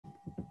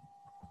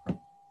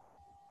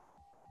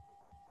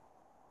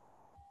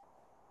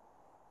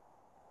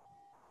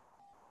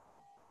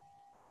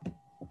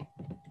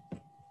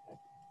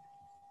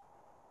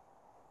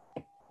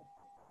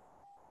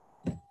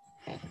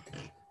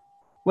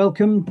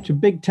Welcome to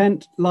Big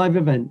Tent Live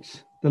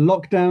Events, the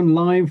lockdown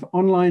live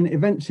online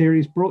event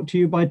series brought to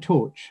you by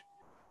Torch,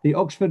 the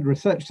Oxford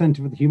Research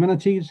Centre for the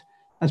Humanities,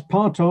 as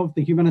part of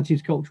the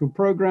Humanities Cultural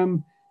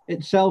Programme,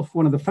 itself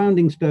one of the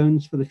founding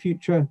stones for the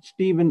future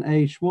Stephen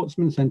A.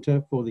 Schwarzman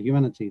Centre for the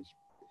Humanities.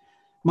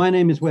 My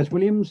name is Wes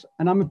Williams,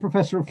 and I'm a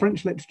Professor of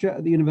French Literature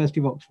at the University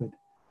of Oxford,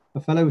 a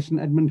Fellow of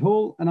St Edmund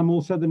Hall, and I'm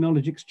also the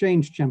Knowledge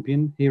Exchange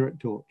Champion here at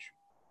Torch.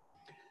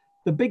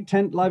 The Big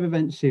Tent Live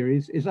Events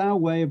series is our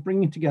way of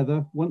bringing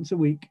together once a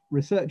week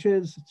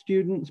researchers,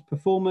 students,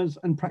 performers,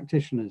 and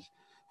practitioners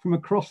from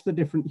across the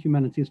different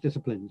humanities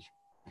disciplines.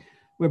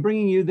 We're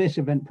bringing you this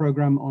event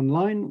programme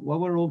online while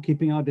we're all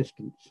keeping our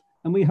distance,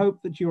 and we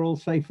hope that you're all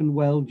safe and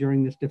well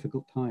during this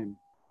difficult time.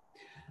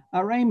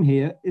 Our aim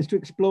here is to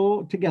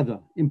explore together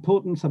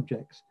important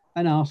subjects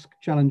and ask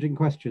challenging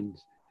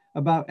questions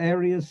about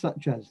areas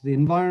such as the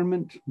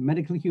environment,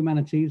 medical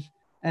humanities,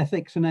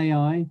 ethics and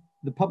AI,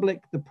 the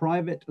public, the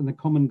private, and the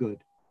common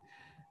good.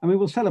 And we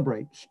will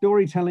celebrate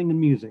storytelling and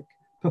music,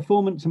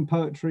 performance and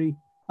poetry,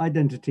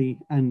 identity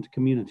and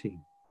community.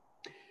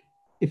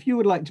 If you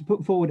would like to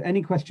put forward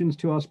any questions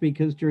to our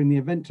speakers during the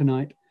event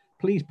tonight,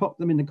 please pop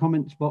them in the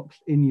comments box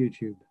in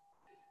YouTube.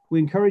 We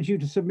encourage you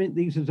to submit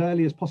these as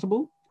early as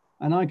possible,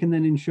 and I can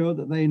then ensure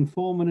that they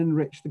inform and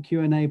enrich the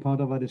Q&A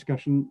part of our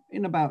discussion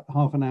in about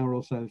half an hour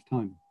or so's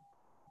time.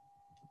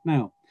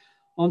 Now,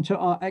 on to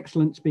our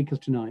excellent speakers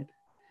tonight.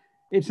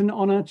 It's an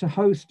honour to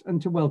host and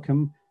to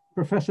welcome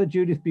Professor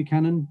Judith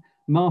Buchanan,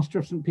 Master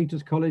of St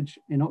Peter's College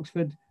in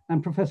Oxford,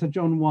 and Professor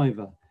John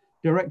Wyver,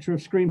 Director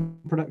of Screen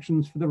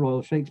Productions for the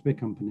Royal Shakespeare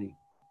Company.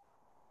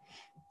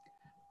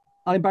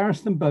 I'll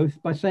embarrass them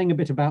both by saying a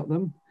bit about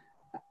them,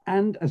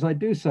 and as I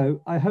do so,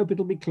 I hope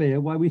it'll be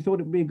clear why we thought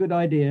it would be a good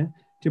idea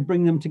to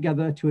bring them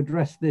together to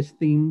address this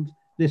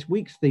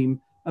week's theme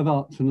of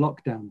arts and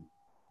lockdown.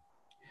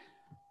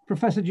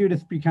 Professor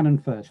Judith Buchanan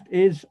first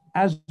is,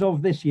 as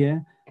of this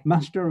year,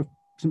 Master of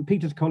St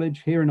Peter's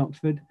College here in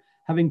Oxford,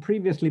 having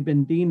previously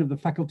been Dean of the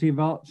Faculty of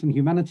Arts and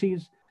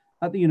Humanities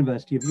at the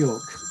University of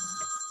York.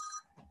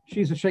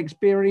 She's a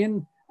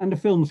Shakespearean and a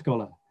film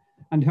scholar,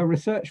 and her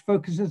research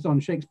focuses on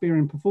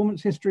Shakespearean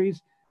performance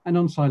histories and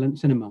on silent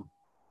cinema.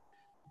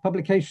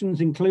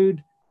 Publications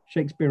include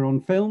Shakespeare on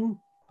Film,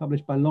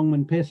 published by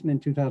Longman Pearson in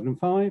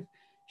 2005,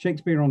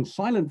 Shakespeare on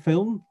Silent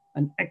Film,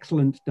 An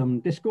Excellent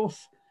Dumb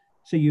Discourse,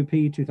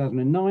 CUP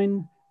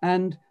 2009,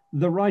 and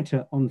The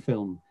Writer on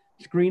Film,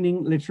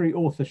 Screening Literary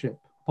Authorship,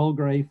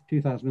 Palgrave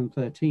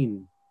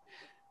 2013.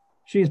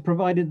 She has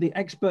provided the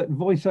expert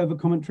voiceover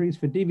commentaries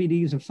for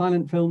DVDs of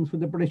silent films with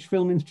the British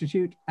Film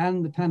Institute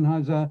and the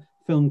Tannhäuser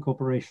Film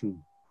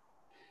Corporation.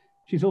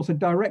 She's also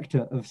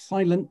director of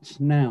Silence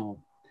Now,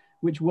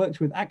 which works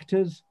with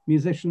actors,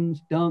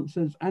 musicians,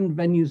 dancers, and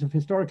venues of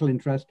historical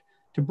interest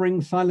to bring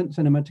silent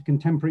cinema to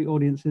contemporary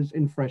audiences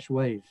in fresh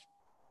ways.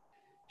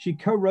 She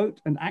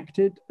co-wrote and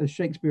acted as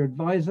Shakespeare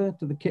advisor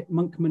to the Kit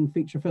Monkman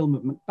feature film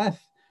of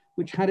Macbeth,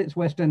 which had its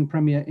West End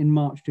premiere in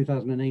March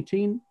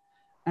 2018,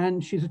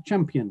 and she's a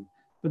champion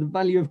for the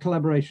value of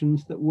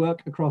collaborations that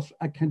work across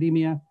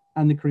academia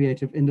and the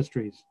creative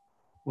industries.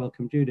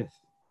 Welcome, Judith.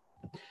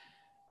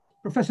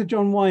 Professor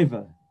John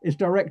Wyver is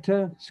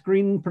Director,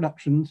 Screen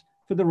Productions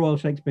for the Royal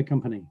Shakespeare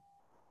Company,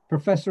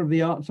 Professor of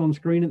the Arts on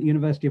Screen at the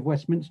University of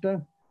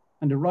Westminster,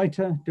 and a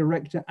writer,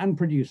 director, and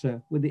producer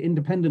with the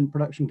independent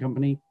production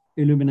company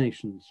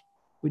Illuminations,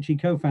 which he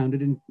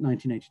co-founded in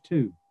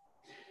 1982.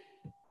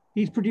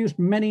 He's produced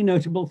many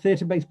notable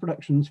theatre-based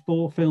productions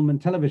for film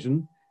and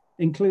television,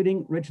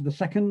 including Richard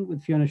II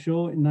with Fiona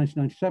Shaw in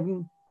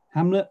 1997,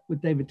 Hamlet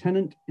with David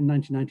Tennant in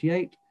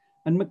 1998,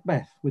 and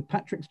Macbeth with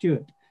Patrick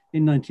Stewart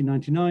in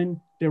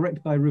 1999,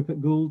 directed by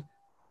Rupert Gould,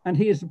 and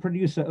he is the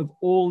producer of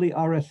all the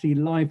RSC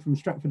Live from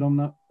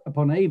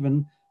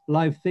Stratford-upon-Avon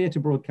live theatre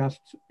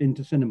broadcasts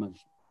into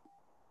cinemas.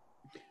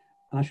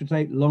 And I should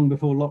say, long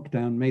before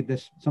lockdown made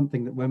this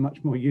something that we're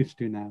much more used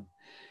to now.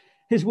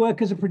 His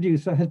work as a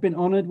producer has been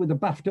honoured with a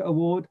BAFTA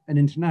Award, an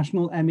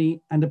International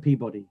Emmy, and a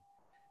Peabody.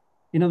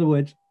 In other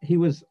words, he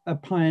was a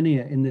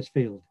pioneer in this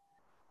field.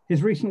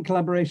 His recent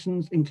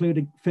collaborations include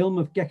a film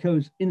of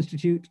Gecko's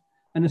Institute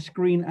and a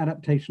screen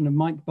adaptation of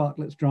Mike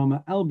Bartlett's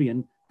drama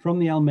Albion from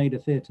the Almeida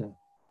Theatre,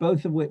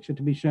 both of which are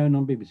to be shown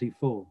on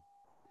BBC4.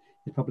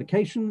 His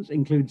publications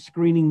include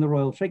Screening the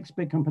Royal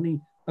Shakespeare Company,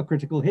 A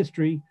Critical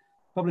History,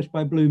 published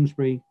by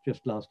Bloomsbury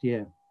just last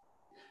year.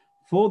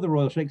 For the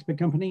Royal Shakespeare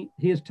Company,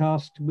 he is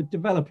tasked with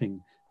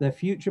developing their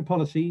future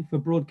policy for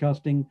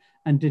broadcasting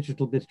and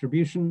digital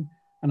distribution,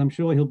 and I'm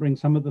sure he'll bring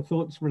some of the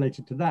thoughts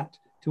related to that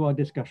to our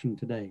discussion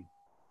today.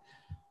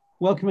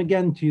 Welcome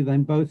again to you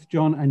then, both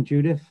John and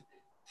Judith.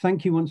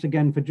 Thank you once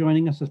again for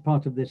joining us as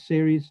part of this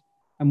series.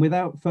 And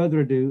without further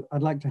ado,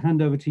 I'd like to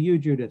hand over to you,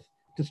 Judith,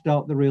 to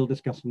start the real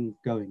discussion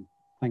going.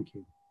 Thank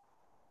you.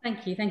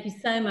 Thank you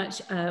so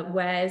much,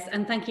 Wes,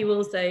 and thank you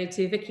also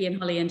to Vicky and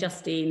Holly and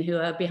Justine, who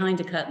are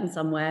behind a curtain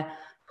somewhere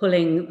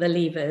pulling the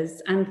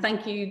levers. And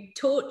thank you,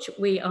 Torch.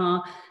 We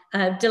are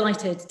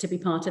delighted to be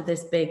part of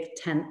this Big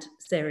Tent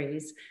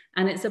series.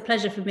 And it's a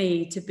pleasure for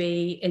me to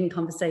be in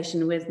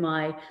conversation with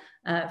my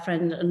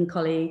friend and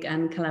colleague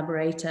and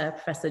collaborator,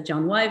 Professor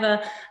John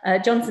Wyver.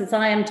 John, since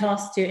I am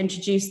tasked to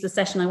introduce the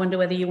session, I wonder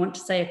whether you want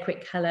to say a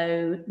quick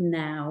hello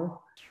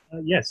now.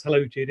 Yes,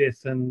 hello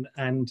Judith, and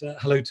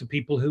hello to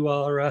people who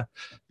are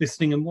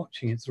listening and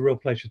watching. It's a real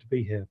pleasure to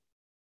be here.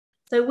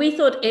 So we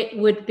thought it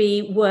would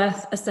be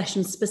worth a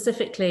session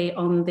specifically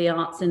on the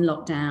arts in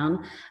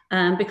lockdown,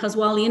 because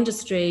while the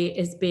industry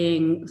is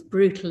being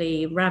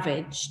brutally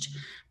ravaged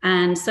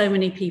and so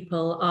many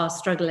people are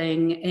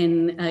struggling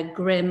in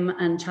grim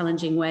and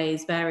challenging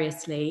ways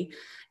variously,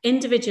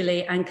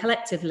 individually and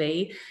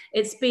collectively,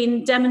 it's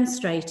been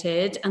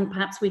demonstrated, and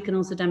perhaps we can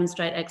also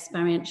demonstrate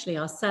experientially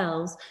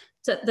ourselves,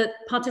 that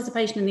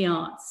participation in the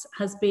arts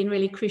has been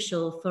really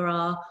crucial for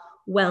our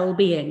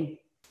well-being.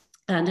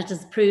 And it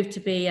has proved to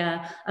be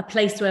a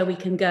place where we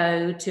can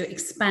go to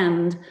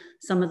expand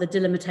some of the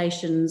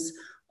delimitations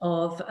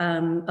of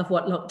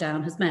what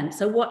lockdown has meant.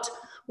 So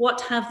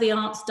what have the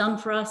arts done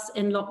for us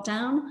in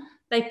lockdown?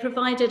 They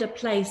provided a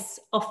place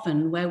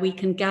often where we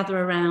can gather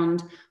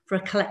around for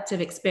a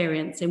collective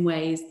experience in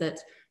ways that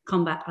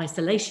combat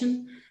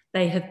isolation.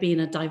 They have been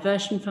a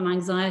diversion from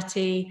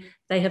anxiety.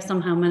 They have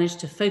somehow managed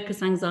to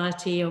focus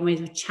anxiety or ways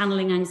of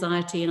channeling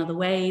anxiety in other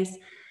ways.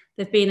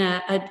 They've been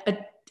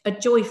a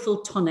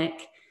joyful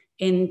tonic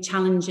in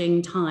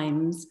challenging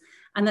times,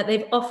 and that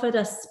they've offered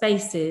us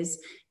spaces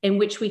in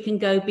which we can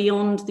go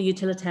beyond the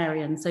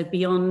utilitarian, so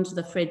beyond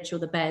the fridge or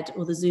the bed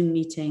or the Zoom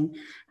meeting,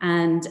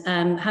 and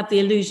have the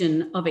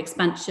illusion of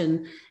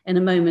expansion in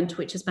a moment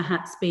which has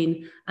perhaps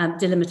been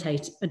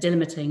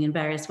delimiting in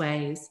various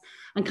ways.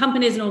 And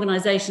companies and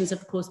organisations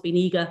have, of course, been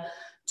eager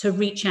to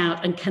reach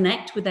out and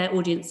connect with their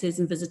audiences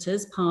and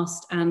visitors,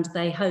 past and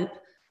they hope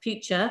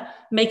future,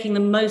 making the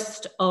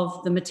most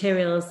of the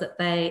materials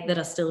that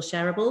are still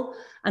shareable.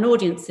 And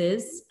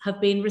audiences have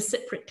been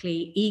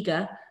reciprocally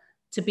eager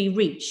to be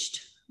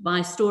reached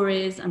by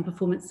stories and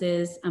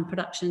performances and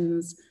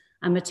productions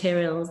and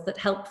materials that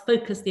help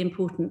focus the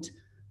important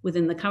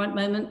within the current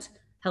moment,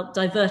 help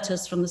divert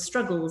us from the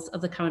struggles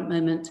of the current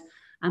moment,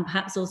 and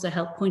perhaps also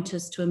help point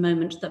us to a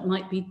moment that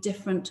might be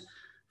different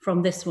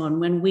from this one,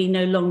 when we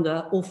no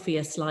longer,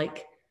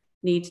 Orpheus-like,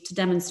 need to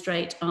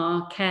demonstrate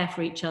our care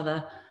for each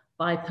other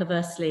by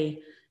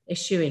perversely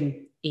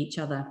eschewing each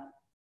other.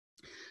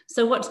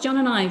 So what John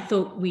and I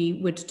thought we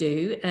would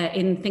do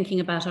in thinking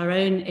about our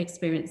own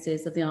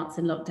experiences of the arts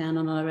in lockdown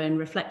and our own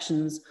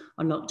reflections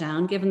on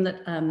lockdown, given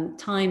that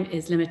time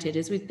is limited,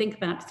 is we'd think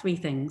about three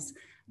things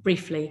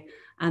briefly.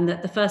 And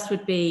that the first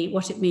would be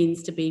what it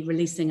means to be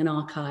releasing an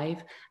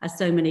archive, as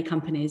so many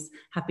companies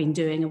have been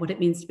doing, and what it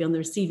means to be on the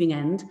receiving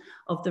end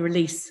of the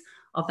release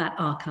of that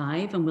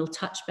archive. And we'll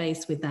touch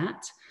base with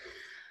that.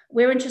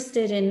 We're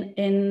interested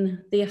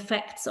in the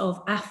effects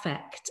of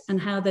affect and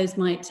how those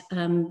might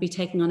be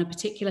taking on a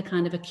particular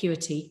kind of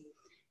acuity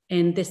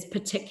in this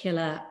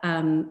particular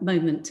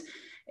moment,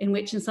 in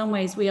which in some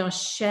ways we are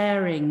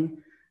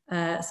sharing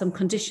some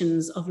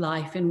conditions of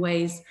life in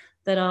ways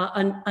that are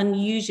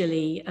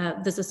unusually,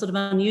 there's a sort of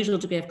unusual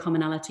degree of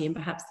commonality, and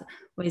perhaps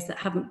ways that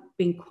haven't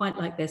been quite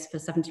like this for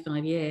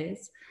 75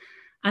 years.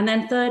 And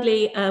then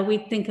thirdly, we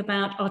think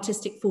about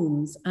artistic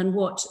forms and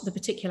what the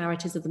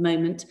particularities of the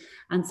moment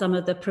and some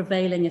of the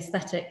prevailing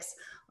aesthetics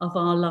of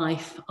our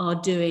life are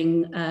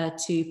doing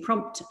to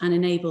prompt and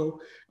enable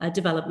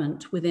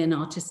development within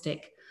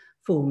artistic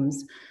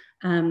forms.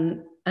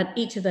 And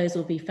each of those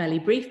will be fairly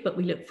brief, but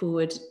we look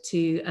forward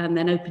to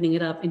then opening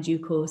it up in due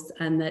course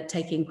and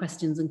taking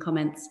questions and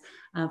comments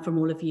from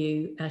all of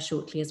you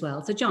shortly as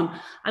well. So John,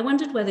 I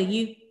wondered whether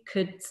you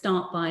could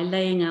start by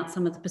laying out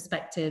some of the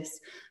perspectives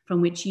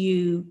from which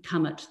you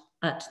come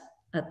at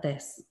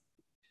this.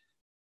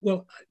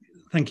 Well,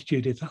 thank you,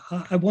 Judith.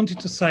 I wanted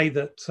to say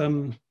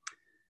that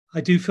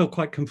I do feel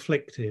quite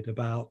conflicted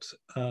about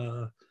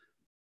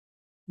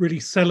really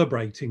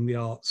celebrating the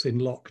arts in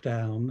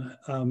lockdown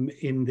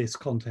in this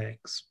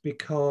context,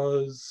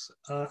 because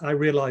I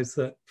realise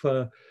that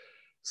for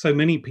so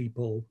many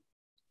people,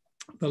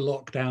 the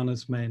lockdown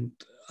has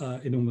meant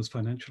enormous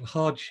financial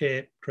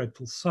hardship,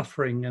 dreadful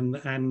suffering,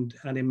 and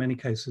in many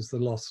cases the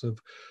loss of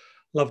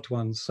loved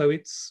ones. So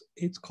it's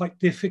quite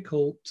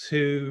difficult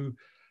to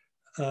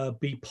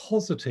be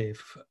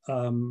positive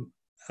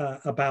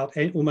about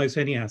almost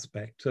any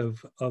aspect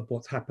of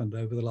what's happened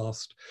over the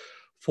last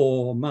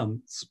 4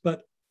 months.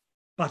 But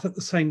at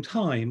the same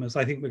time, as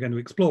I think we're going to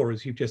explore,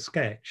 as you've just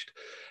sketched,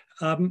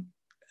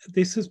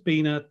 this has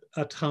been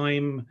a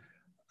time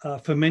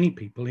for many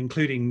people,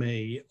 including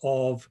me,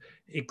 of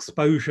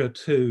exposure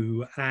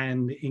to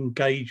and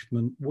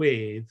engagement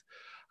with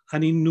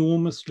an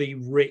enormously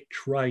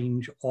rich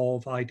range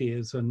of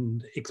ideas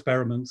and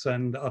experiments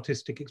and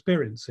artistic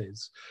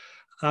experiences,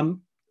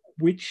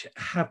 which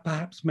have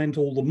perhaps meant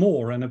all the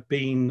more and have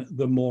been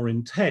the more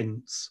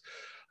intense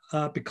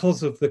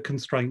because of the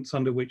constraints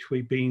under which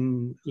we've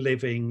been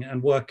living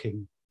and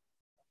working.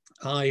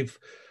 I've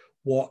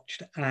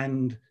watched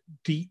and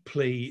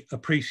deeply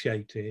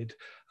appreciated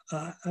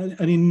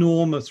an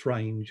enormous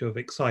range of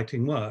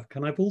exciting work.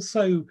 And I've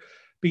also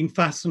been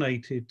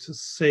fascinated to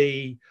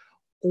see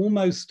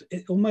almost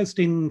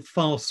in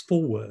fast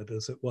forward,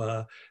 as it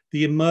were,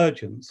 the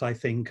emergence, I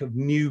think, of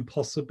new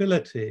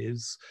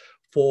possibilities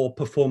for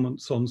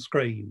performance on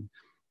screen.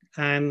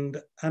 And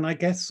I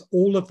guess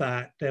all of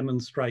that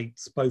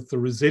demonstrates both the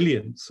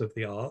resilience of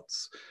the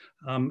arts,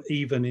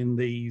 even in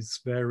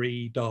these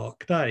very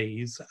dark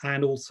days,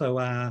 and also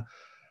our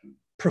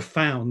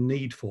profound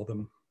need for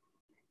them.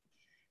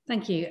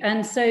 Thank you.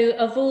 And so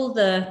of all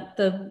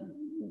the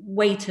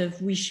weight of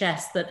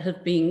richesse that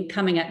have been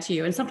coming at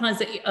you, and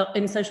sometimes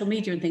in social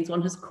media and things,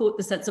 one has caught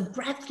the sense of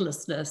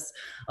breathlessness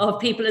of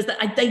people, as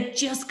that they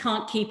just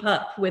can't keep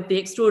up with the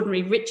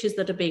extraordinary riches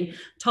that are being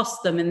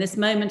tossed them in this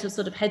moment of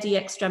sort of heady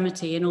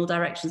extremity in all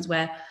directions,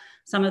 where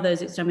some of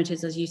those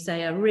extremities, as you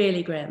say, are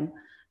really grim.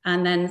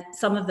 And then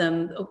some of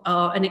them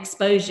are an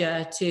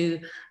exposure to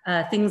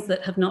things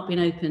that have not been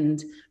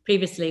opened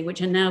previously,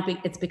 which are now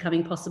it's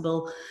becoming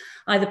possible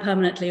either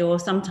permanently or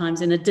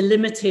sometimes in a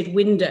delimited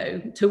window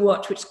to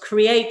watch, which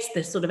creates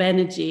this sort of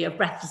energy of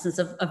breathlessness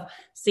of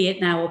see it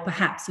now or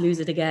perhaps lose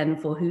it again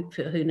for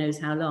who knows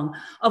how long.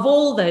 Of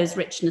all those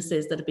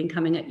richnesses that have been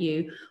coming at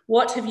you,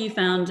 what have you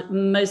found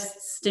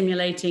most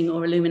stimulating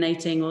or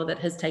illuminating, or that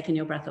has taken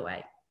your breath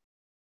away?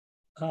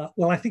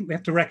 Well, I think we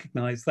have to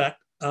recognise that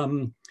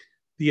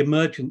the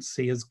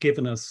emergency has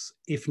given us,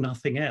 if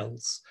nothing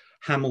else,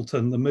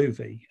 Hamilton the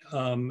movie,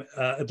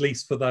 at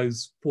least for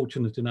those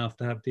fortunate enough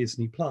to have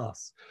Disney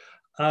Plus.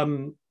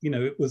 You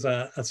know, it was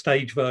a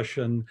stage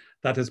version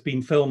that has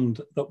been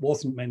filmed that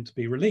wasn't meant to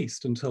be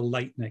released until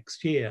late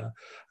next year,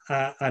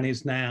 and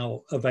is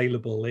now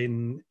available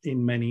in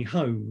many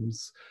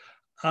homes.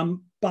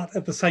 But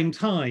at the same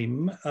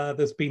time,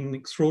 there's been an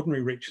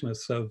extraordinary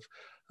richness of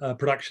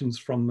productions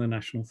from the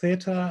National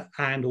Theatre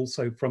and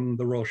also from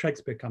the Royal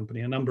Shakespeare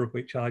Company, a number of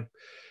which I've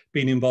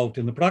been involved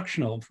in the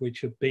production of,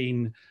 which have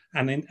been,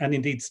 and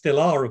indeed still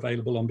are,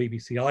 available on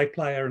BBC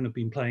iPlayer and have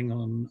been playing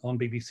on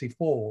BBC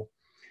 4.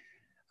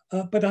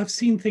 But I've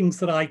seen things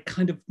that I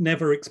kind of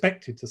never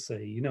expected to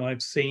see. You know,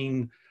 I've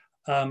seen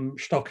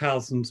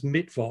Stockhausen's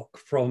Mittwoch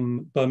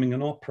from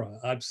Birmingham Opera.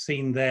 I've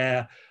seen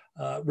their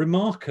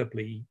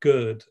remarkably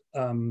good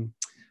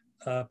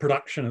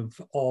production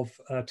of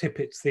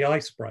Tippett's The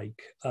Icebreak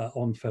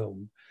on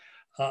film.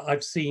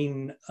 I've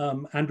seen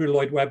Andrew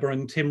Lloyd Webber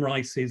and Tim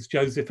Rice's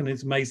Joseph and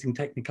His Amazing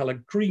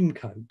Technicolor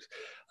Dreamcoat.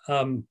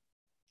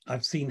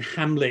 I've seen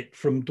Hamlet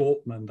from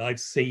Dortmund. I've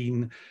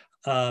seen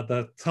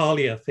the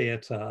Thalia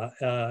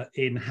Theatre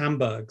in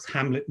Hamburg's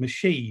Hamlet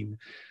Machine.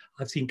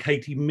 I've seen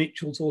Katie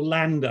Mitchell's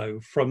Orlando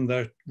from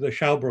the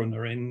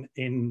Schaubrunner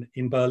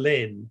in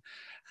Berlin.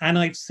 And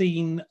I've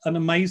seen an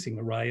amazing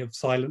array of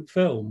silent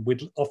film,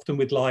 often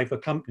with live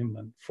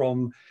accompaniment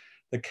from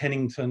the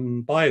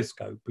Kennington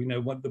Bioscope. You know,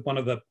 one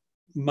of the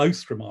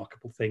most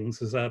remarkable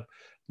things is a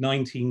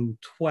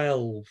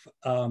 1912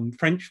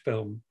 French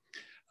film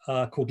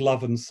called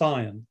Love and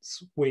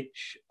Science,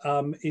 which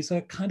is a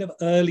kind of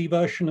early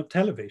version of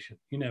television.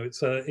 You know,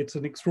 it's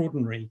an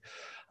extraordinary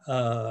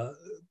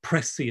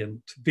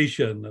prescient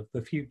vision of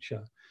the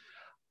future.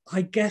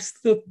 I guess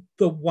the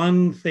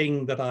one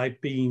thing that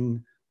I've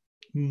been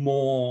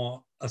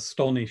more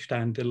astonished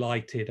and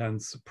delighted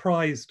and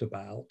surprised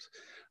about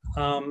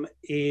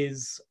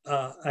is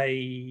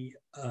a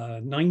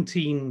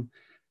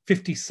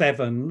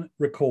 1957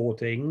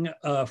 recording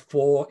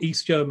for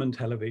East German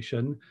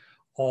television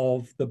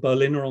of the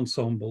Berliner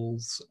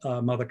Ensemble's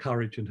Mother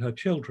Courage and Her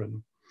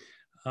Children.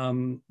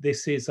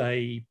 This is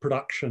a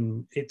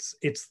production,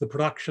 it's the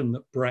production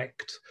that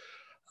Brecht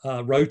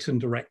wrote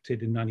and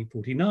directed in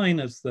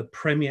 1949 as the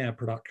premiere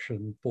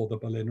production for the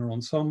Berliner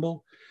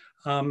Ensemble.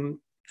 And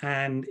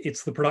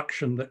it's the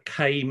production that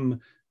came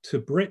to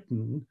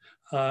Britain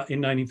in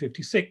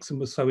 1956 and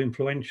was so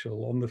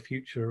influential on the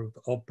future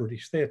of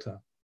British theatre.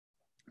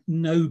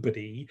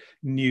 Nobody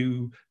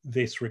knew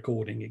this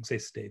recording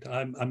existed.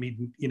 I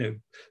mean, you know,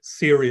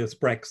 serious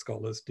Brecht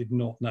scholars did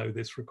not know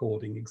this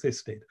recording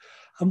existed.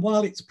 And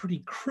while it's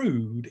pretty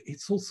crude,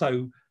 it's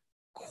also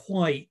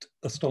quite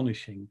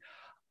astonishing,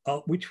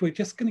 which we're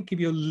just going to give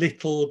you a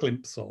little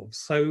glimpse of.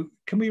 So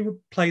can we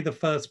play the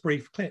first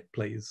brief clip,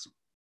 please?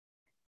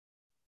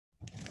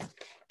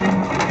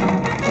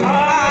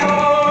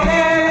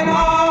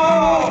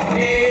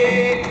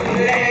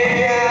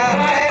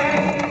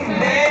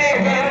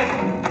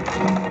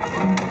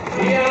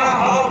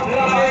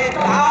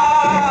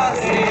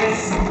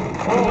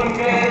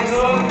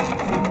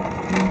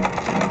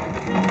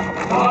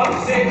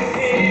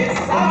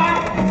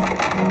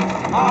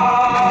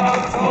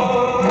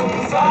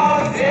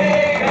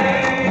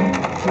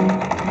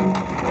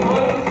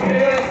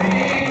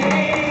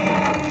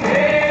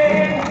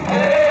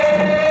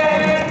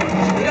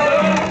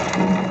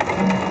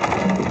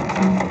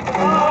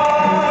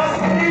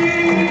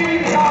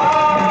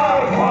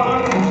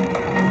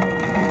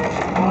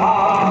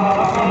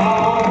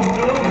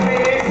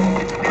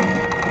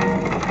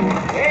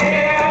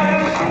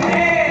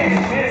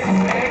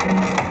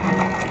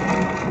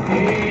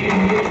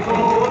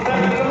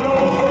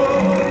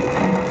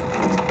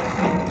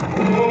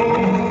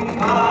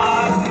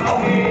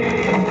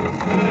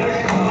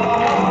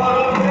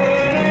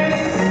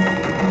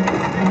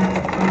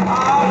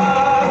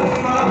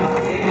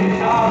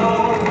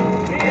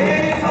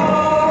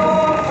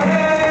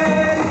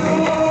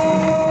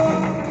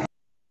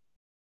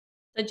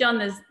 John,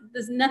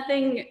 there's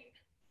nothing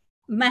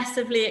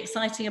massively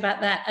exciting about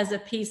that as a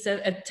piece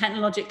of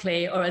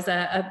technologically or as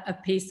a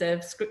piece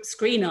of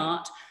screen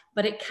art,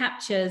 but it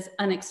captures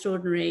an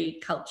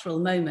extraordinary cultural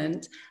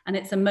moment, and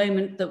it's a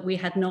moment that we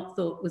had not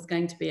thought was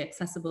going to be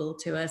accessible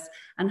to us,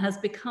 and has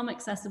become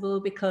accessible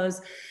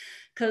because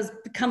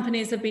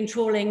companies have been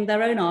trawling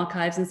their own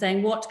archives and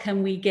saying, what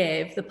can we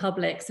give the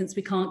public, since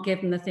we can't give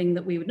them the thing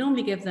that we would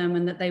normally give them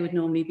and that they would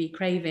normally be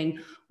craving?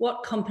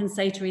 What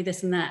compensatory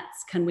this and that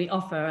can we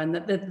offer? And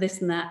that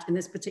this and that, in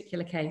this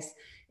particular case,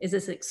 is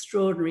this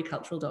extraordinary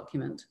cultural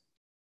document.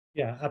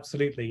 Yeah,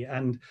 absolutely.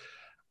 And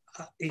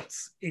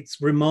it's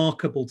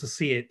remarkable to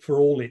see it for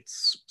all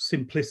its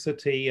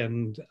simplicity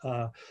and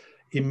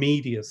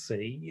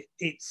immediacy.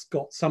 It's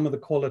got some of the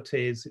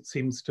qualities, it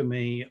seems to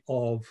me,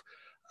 of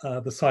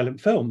the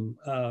silent film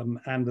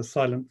and the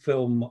silent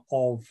film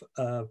of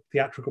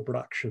theatrical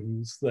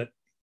productions that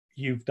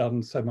you've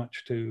done so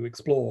much to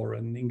explore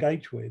and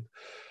engage with.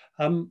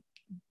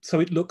 So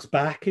it looks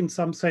back in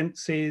some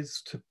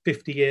senses to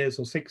 50 years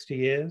or 60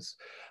 years,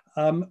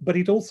 but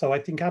it also, I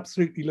think,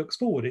 absolutely looks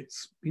forward.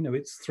 It's, you know,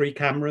 it's 3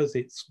 cameras,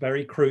 it's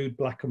very crude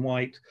black and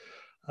white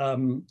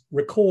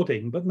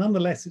recording, but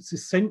nonetheless, it's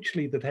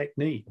essentially the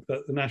technique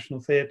that the National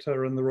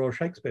Theatre and the Royal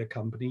Shakespeare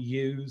Company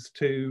use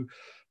to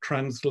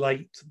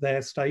translate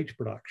their stage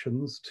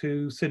productions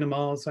to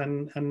cinemas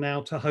and now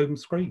to home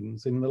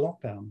screens in the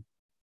lockdown.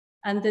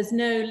 And there's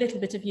no little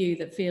bit of you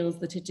that feels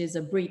that it is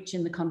a breach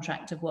in the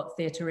contract of what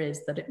theatre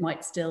is, that it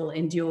might still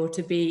endure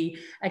to be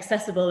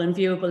accessible and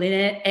viewable in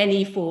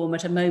any form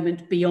at a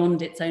moment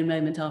beyond its own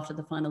moment after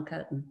the final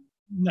curtain.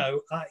 No,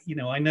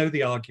 I know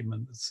the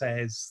argument that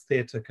says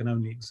theatre can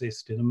only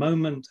exist in a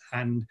moment,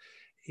 and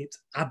it's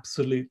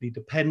absolutely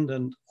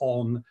dependent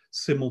on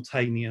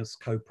simultaneous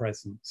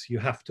co-presence. You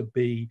have to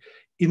be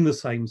in the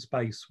same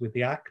space with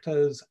the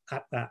actors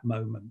at that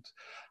moment.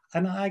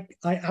 And I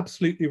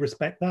absolutely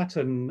respect that,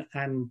 and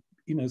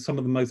you know, some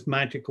of the most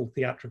magical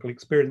theatrical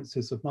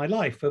experiences of my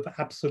life have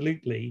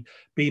absolutely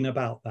been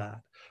about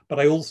that.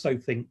 But I also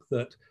think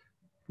that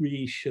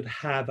we should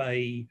have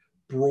a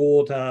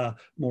broader,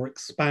 more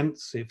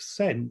expansive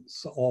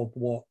sense of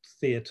what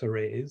theatre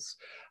is,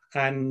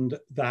 and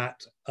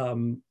that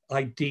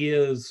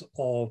ideas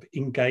of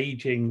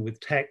engaging with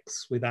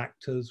texts, with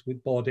actors,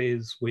 with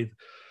bodies, with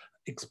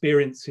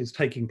experiences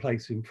taking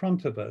place in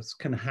front of us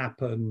can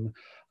happen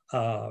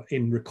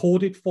in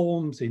recorded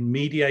forms, in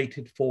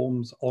mediated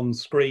forms, on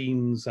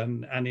screens,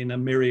 and in a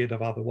myriad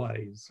of other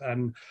ways.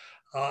 And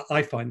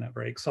I find that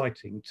very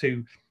exciting.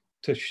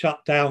 To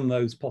shut down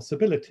those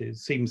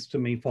possibilities seems to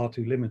me far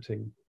too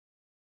limiting.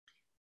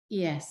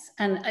 Yes,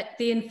 and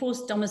the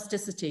enforced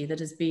domesticity that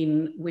has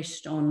been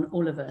wished on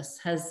all of us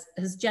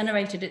has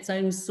generated its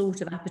own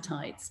sort of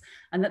appetites,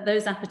 and that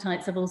those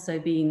appetites have also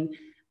been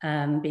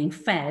being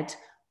fed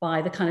by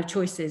the kind of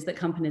choices that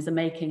companies are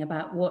making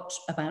about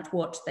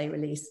what they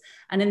release.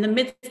 And in the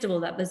midst of all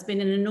that, there's been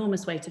an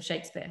enormous weight of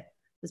Shakespeare.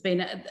 There's been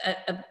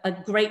a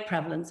great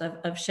prevalence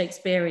of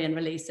Shakespearean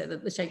release, so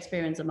that the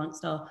Shakespeareans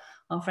amongst our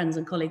friends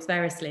and colleagues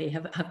variously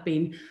have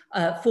been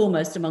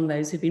foremost among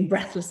those who've been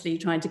breathlessly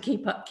trying to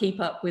keep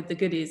up with the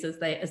goodies as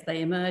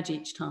they emerge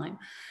each time.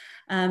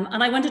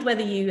 And I wondered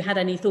whether you had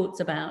any thoughts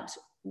about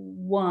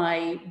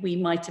why we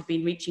might have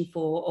been reaching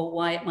for, or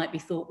why it might be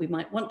thought we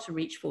might want to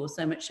reach for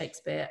so much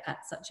Shakespeare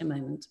at such a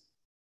moment.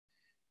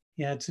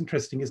 Yeah, it's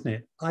interesting, isn't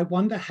it? I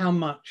wonder how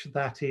much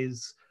that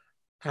is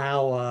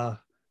our,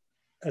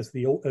 as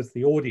the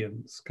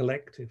audience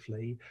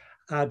collectively,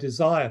 our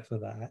desire for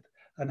that,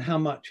 and how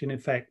much in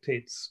effect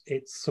it's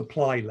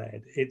supply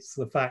led. It's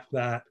the fact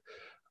that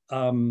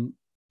you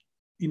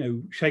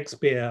know,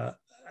 Shakespeare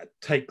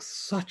takes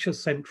such a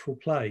central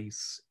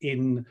place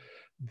in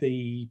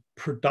the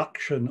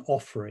production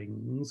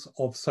offerings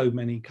of so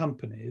many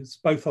companies,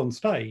 both on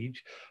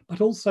stage, but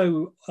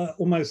also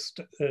almost,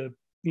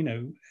 you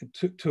know,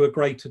 to a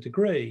greater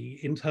degree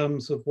in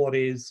terms of what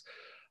is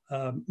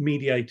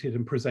mediated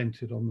and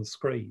presented on the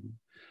screen.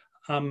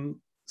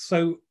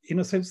 So in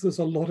a sense, there's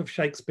a lot of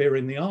Shakespeare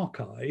in the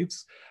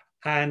archives,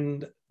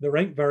 and there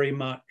ain't very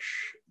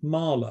much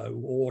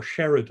Marlowe or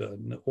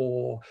Sheridan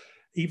or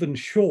even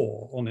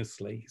Shaw,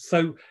 honestly.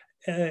 So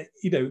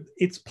you know,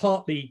 it's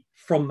partly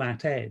from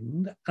that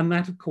end, and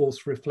that of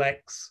course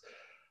reflects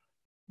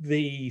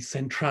the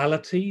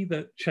centrality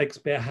that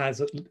Shakespeare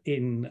has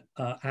in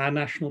our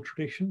national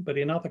tradition, but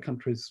in other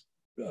countries'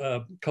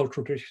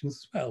 cultural traditions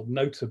as well,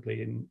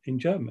 notably in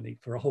Germany,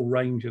 for a whole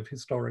range of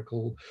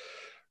historical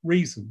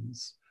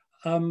reasons.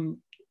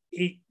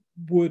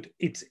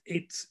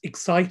 It's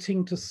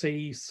exciting to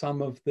see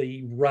some of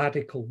the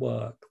radical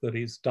work that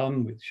is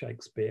done with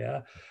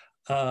Shakespeare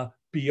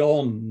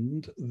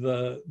beyond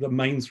the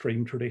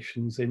mainstream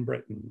traditions in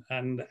Britain,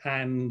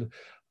 and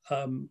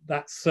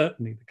that's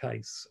certainly the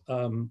case.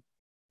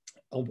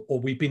 Or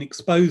we've been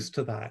exposed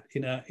to that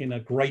in a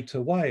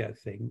greater way, I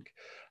think,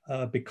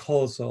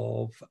 because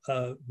of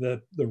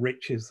the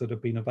riches that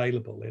have been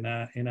available in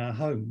our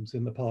homes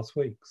in the past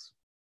weeks.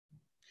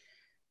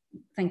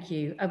 Thank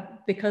you.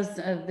 Because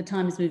the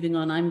time is moving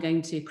on, I'm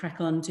going to crack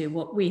on to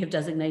what we have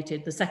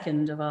designated the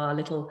second of our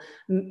little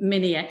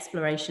mini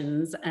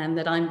explorations, and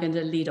that I'm going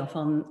to lead off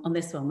on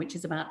this one, which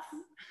is about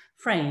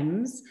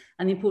frames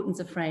and the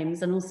importance of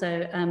frames, and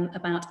also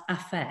about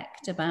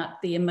affect,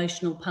 about the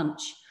emotional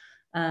punch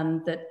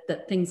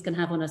that things can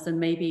have on us, and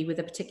maybe with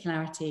a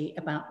particularity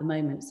about the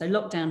moment. So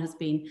lockdown has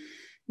been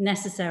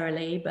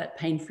necessarily but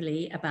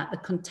painfully about the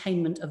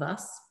containment of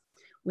us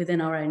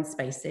within our own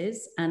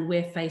spaces, and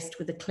we're faced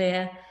with a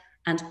clear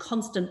and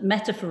constant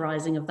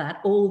metaphorizing of that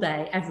all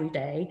day, every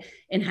day,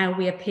 in how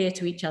we appear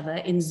to each other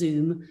in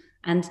Zoom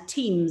and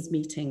Teams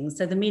meetings.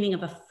 So the meaning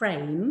of a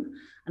frame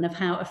and of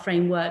how a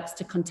frame works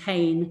to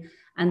contain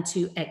and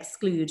to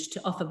exclude,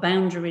 to offer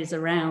boundaries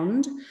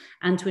around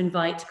and to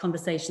invite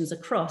conversations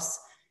across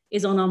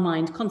is on our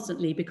mind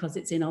constantly, because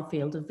it's in our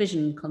field of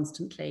vision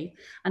constantly.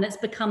 And it's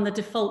become the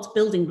default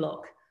building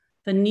block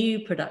for new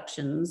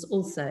productions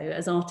also,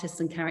 as artists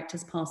and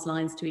characters pass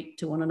lines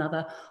to one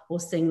another, or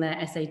sing their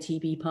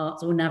SATB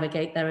parts, or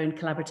navigate their own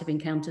collaborative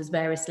encounters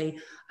variously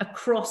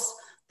across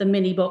the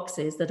mini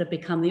boxes that have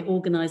become the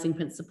organizing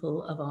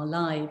principle of our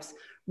lives,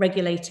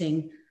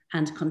 regulating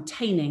and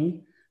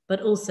containing,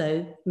 but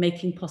also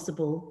making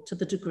possible to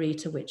the degree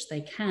to which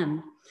they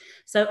can.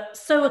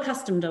 So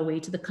accustomed are we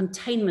to the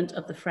containment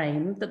of the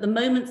frame that the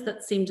moments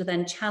that seem to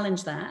then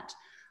challenge that,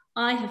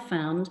 I have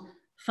found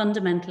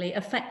fundamentally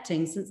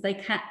affecting, since they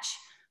catch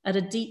at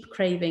a deep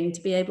craving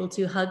to be able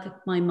to hug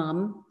my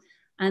mum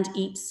and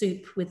eat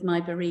soup with my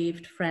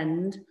bereaved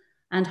friend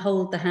and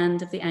hold the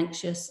hand of the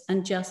anxious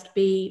and just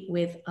be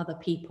with other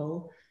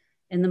people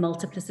in the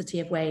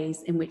multiplicity of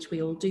ways in which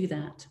we all do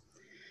that.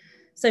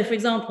 So, for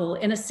example,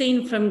 in a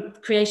scene from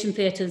Creation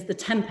Theatre's The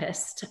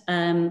Tempest,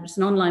 it's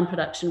an online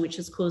production which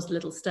has caused a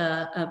little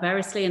stir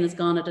variously and has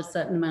garnered a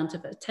certain amount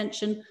of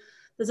attention.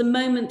 There's a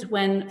moment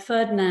when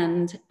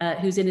Ferdinand,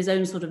 who's in his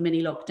own sort of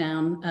mini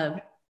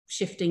lockdown,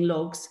 shifting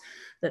logs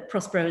that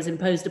Prospero has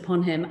imposed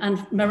upon him,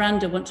 and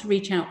Miranda want to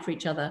reach out for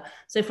each other.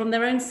 So from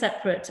their own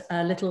separate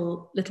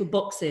little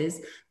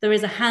boxes, there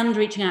is a hand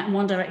reaching out in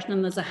one direction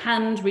and there's a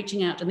hand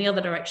reaching out in the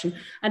other direction.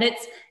 And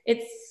it's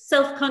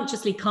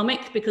self-consciously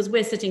comic, because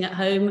we're sitting at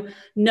home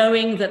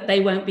knowing that they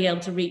won't be able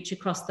to reach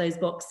across those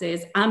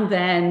boxes. And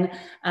then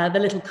the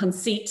little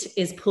conceit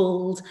is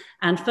pulled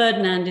and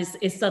Ferdinand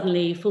is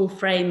suddenly full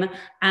frame,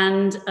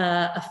 and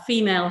a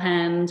female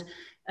hand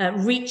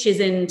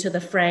reaches into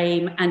the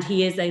frame and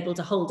he is able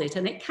to hold it,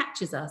 and it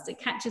catches us. It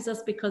catches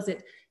us because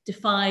it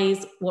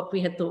defies what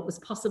we had thought was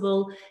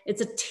possible.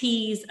 It's a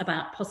tease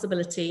about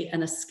possibility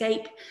and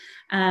escape.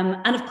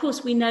 And of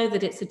course, we know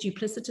that it's a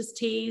duplicitous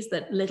tease,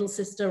 that little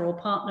sister or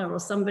partner or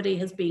somebody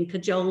has been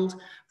cajoled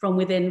from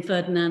within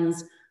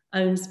Ferdinand's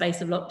own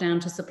space of lockdown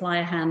to supply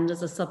a hand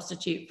as a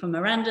substitute for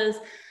Miranda's.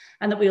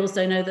 And that we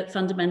also know that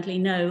fundamentally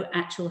no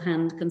actual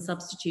hand can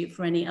substitute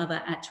for any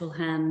other actual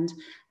hand,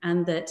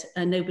 and that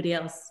nobody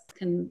else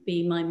can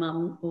be my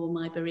mum or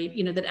my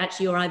bereaved, that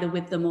actually you're either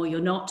with them or you're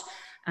not,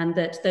 and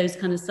that those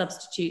kind of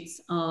substitutes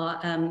are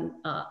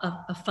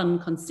a fun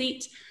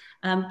conceit.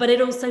 But it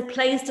also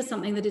plays to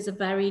something that is a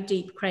very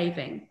deep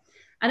craving.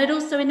 And it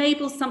also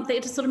enables something,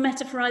 it sort of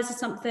metaphorizes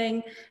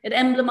something, it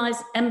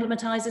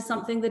emblematizes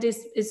something that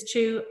is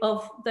true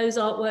of those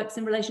artworks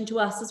in relation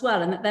to us as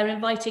well, and that they're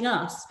inviting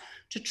us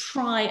to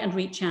try and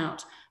reach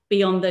out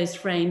beyond those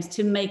frames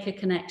to make a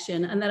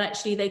connection, and that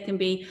actually they can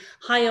be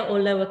higher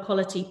or lower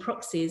quality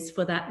proxies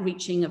for that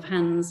reaching of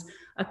hands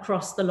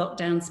across the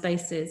lockdown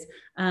spaces.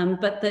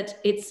 But that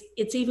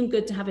it's even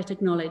good to have it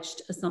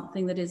acknowledged as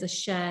something that is a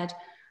shared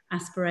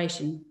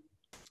aspiration.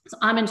 So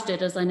I'm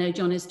interested, as I know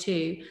John is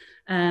too,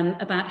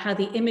 about how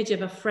the image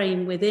of a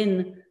frame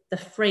within the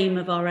frame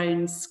of our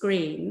own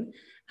screen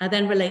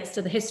then relates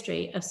to the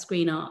history of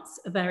screen arts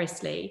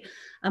variously.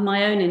 And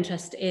my own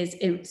interest is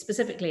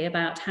specifically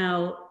about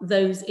how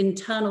those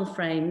internal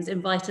frames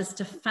invite us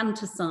to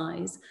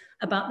fantasize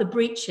about the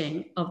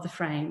breaching of the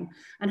frame,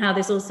 and how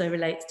this also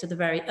relates to the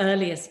very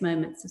earliest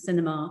moments of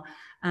cinema,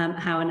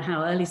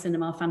 how early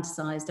cinema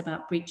fantasized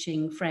about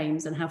breaching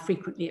frames, and how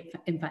frequently it,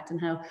 in fact, and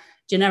how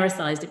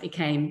genericized it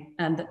became,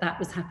 that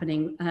was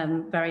happening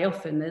very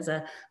often. There's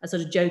a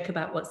sort of joke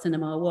about what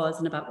cinema was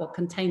and about what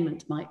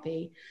containment might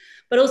be.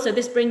 But also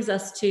this brings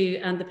us to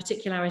the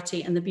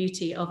particularity and the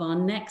beauty of our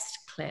next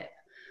clip,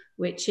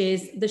 which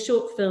is the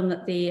short film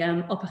that the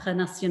Opéra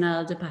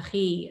National de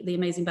Paris, the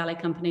amazing ballet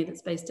company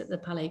that's based at the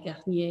Palais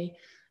Garnier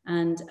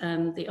and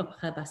the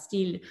Opéra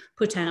Bastille,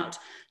 put out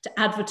to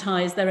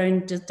advertise their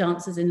own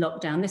dancers in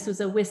lockdown. This was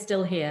a "we're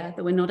still here,"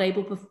 that we're not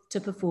able to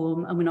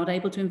perform and we're not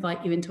able to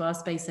invite you into our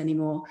space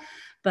anymore,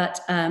 but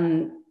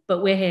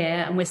we're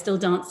here and we're still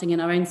dancing in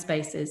our own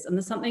spaces. And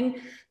there's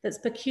something that's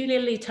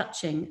peculiarly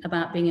touching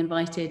about being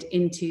invited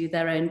into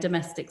their own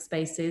domestic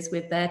spaces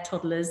with their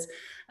toddlers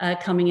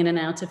coming in and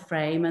out of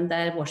frame, and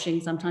their washing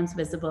sometimes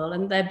visible,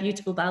 and their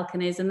beautiful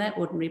balconies and their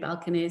ordinary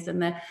balconies,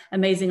 and their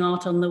amazing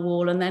art on the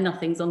wall and their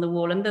nothings on the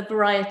wall, and the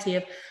variety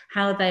of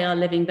how they are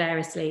living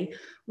variously.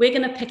 We're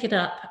going to pick it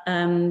up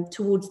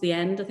towards the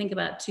end, I think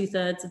about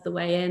 2/3 of the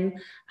way in,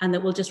 and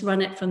that we'll just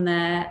run it from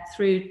there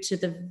through to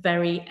the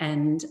very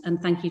end.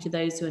 And thank you to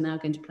those who are now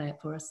going to play it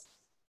for us.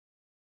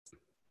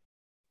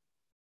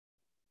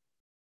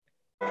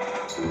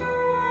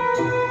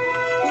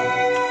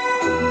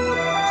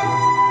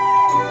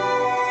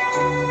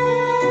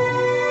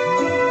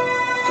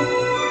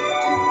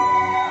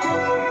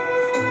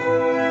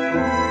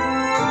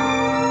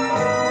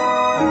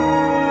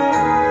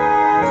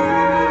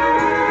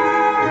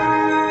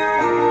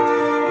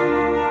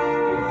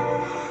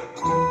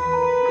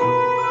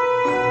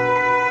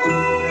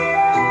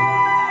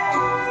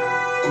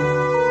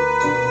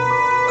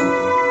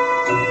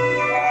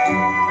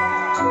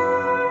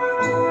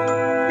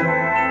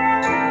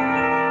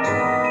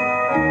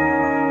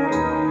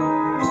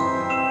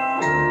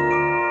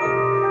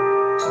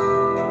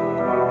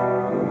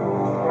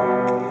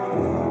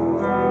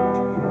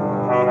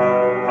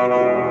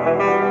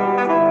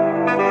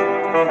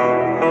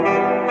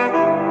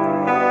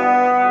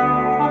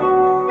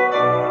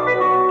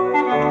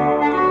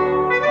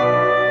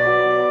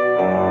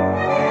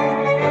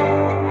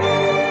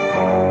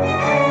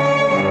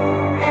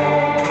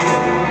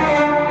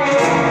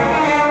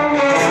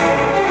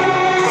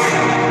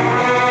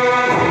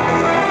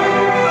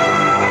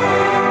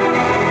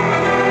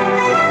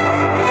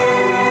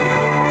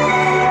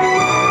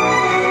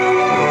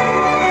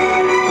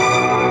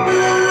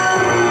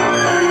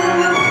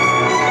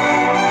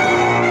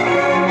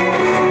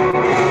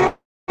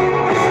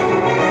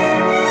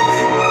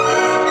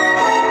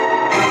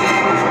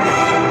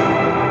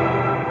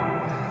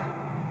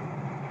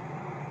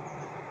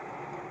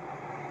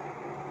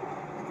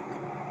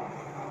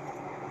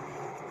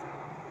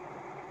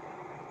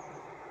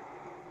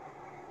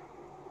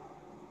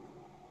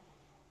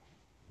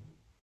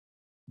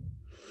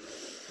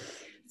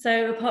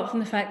 So apart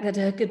from the fact that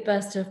a good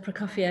burst of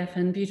Prokofiev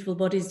and beautiful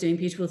bodies doing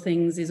beautiful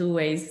things is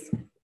always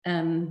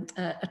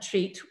a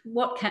treat,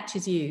 what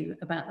catches you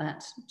about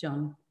that,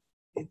 John?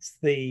 It's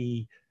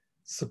the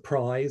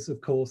surprise, of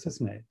course,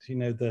 isn't it? You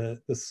know,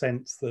 the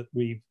sense that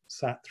we've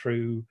sat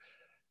through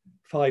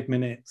 5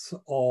 minutes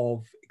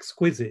of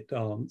exquisite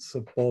dance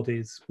of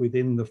bodies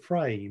within the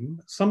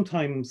frame,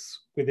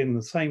 sometimes within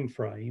the same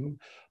frame,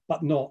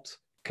 but not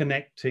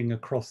connecting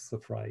across the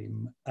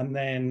frame. And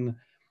then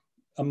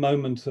a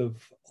moment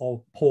of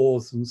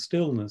pause and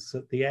stillness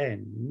at the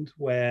end,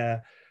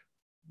 where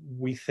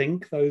we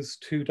think those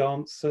two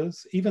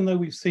dancers, even though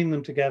we've seen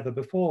them together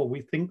before,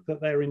 we think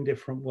that they're in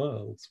different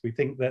worlds. We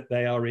think that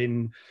they are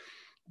in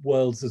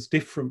worlds as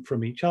different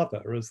from each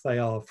other as they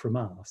are from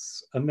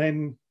us. And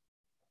then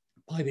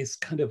by this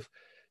kind of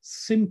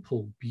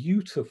simple,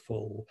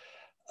 beautiful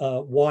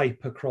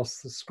wipe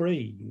across the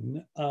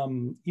screen,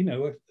 you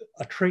know,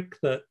 a trick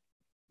that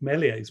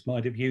Méliès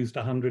might have used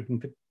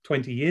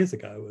 120 years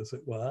ago, as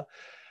it were,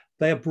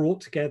 they are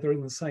brought together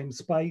in the same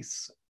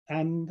space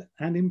and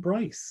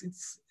embrace.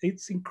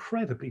 It's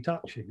incredibly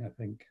touching, I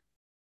think.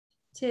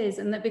 It is,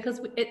 and that because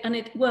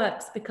it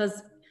works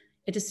because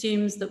it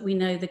assumes that we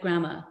know the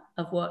grammar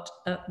of what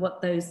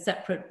those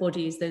separate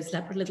bodies, those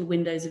separate little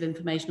windows of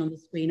information on the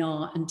screen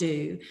are and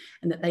do,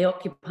 and that they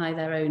occupy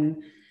their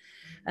own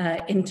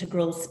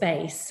integral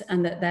space,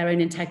 and that their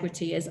own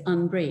integrity is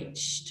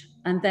unbreached.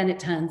 And then it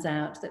turns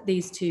out that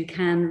these two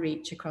can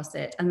reach across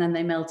it, and then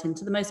they melt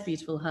into the most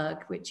beautiful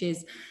hug, which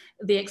is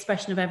the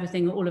expression of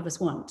everything all of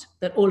us want,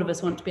 that all of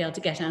us want to be able to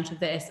get out of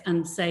this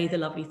and say the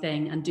lovely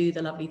thing and do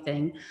the lovely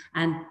thing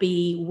and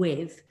be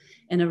with,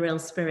 in a real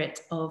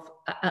spirit of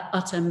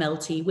utter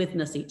melty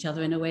withness each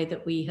other in a way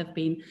that we have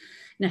been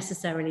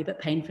necessarily but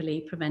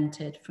painfully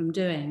prevented from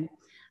doing.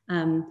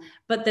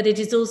 But that it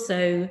is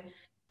also,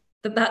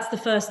 that's the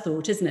first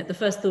thought, isn't it? The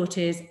first thought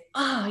is,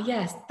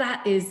 yes,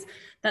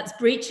 that's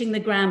breaching the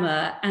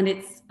grammar, and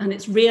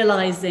it's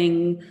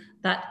realizing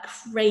that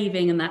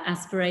craving and that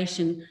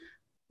aspiration.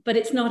 But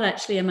it's not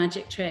actually a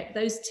magic trick.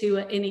 Those two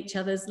are in each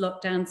other's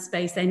lockdown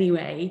space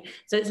anyway.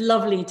 So it's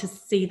lovely to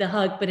see the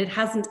hug, but it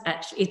hasn't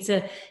actually,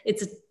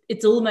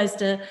 it's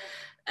almost a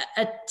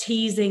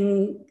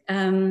teasing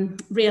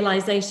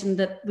realization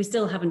that we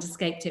still haven't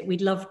escaped it.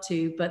 We'd love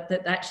to, but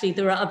that actually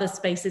there are other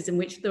spaces in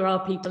which there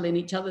are people in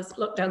each other's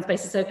lockdown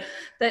spaces. So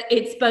that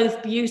it's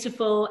both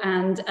beautiful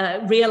and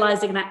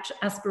realizing an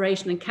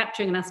aspiration and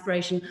capturing an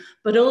aspiration,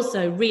 but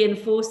also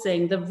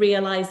reinforcing the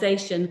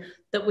realization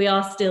that we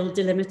are still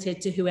delimited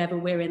to whoever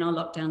we're in our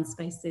lockdown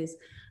spaces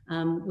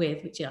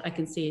with, which I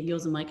can see in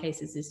yours and my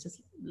cases is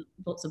just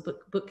lots of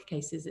book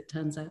cases, it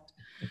turns out.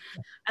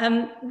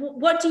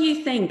 What do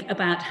you think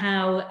about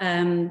how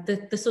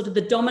the sort of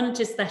the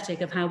dominant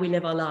aesthetic of how we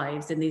live our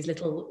lives in these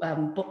little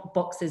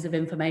boxes of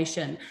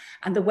information,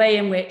 and the way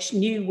in which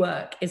new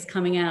work is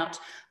coming out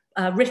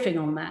riffing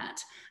on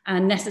that,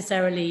 and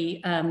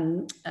necessarily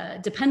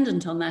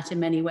dependent on that in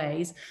many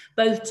ways,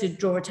 both to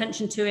draw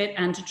attention to it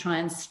and to try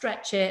and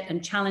stretch it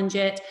and challenge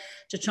it,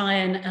 to try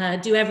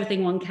and do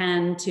everything one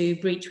can to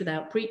breach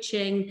without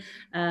breaching,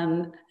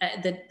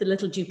 the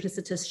little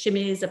duplicitous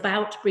shimmies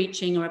about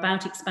breaching or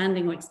about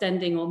expanding or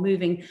extending or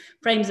moving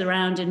frames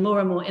around in more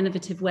and more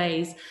innovative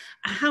ways.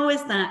 How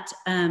is that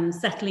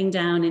settling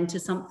down into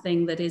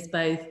something that is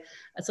both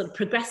a sort of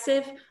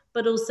progressive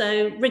but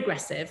also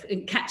regressive,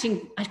 in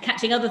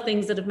catching other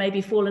things that have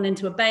maybe fallen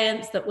into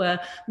abeyance, that were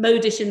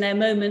modish in their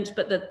moment,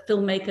 but that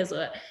filmmakers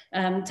or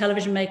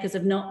television makers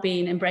have not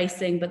been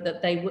embracing, but that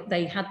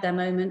they had their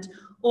moment,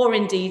 or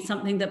indeed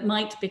something that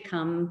might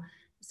become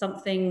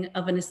something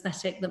of an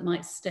aesthetic that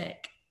might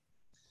stick?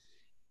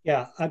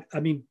 Yeah,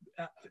 I mean,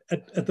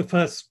 at the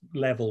first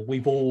level,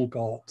 we've all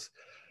got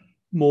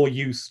more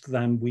used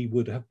than we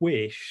would have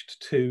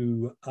wished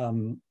to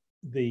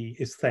the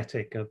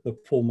aesthetic of the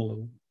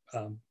formal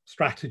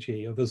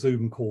strategy of a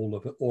Zoom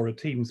call or a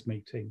Teams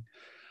meeting.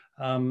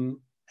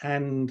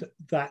 And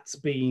that's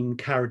been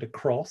carried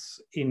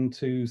across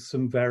into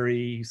some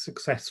very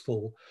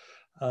successful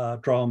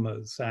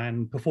dramas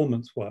and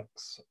performance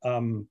works.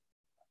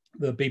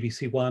 The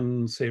BBC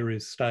One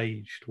series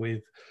Staged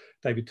with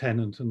David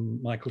Tennant and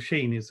Michael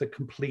Sheen is a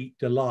complete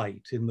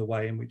delight in the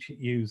way in which it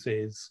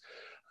uses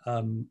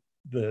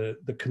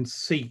the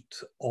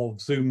conceit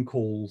of Zoom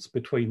calls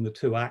between the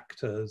two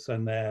actors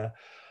and their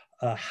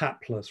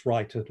hapless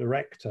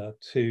writer-director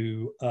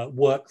to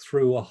work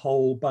through a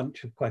whole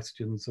bunch of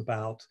questions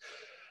about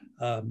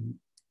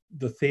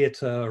the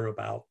theatre,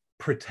 about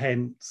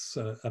pretense,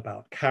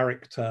 about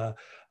character,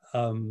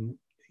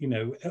 you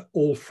know,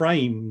 all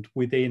framed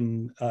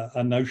within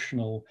a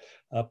notional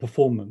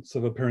performance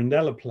of a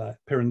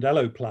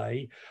Pirandello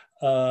play,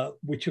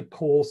 which of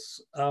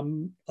course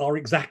are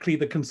exactly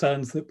the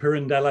concerns that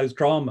Pirandello's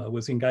drama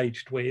was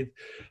engaged with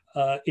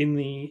in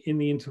the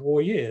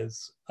interwar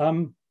years.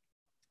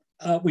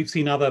 We've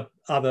seen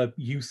other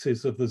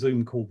uses of the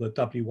Zoom call, the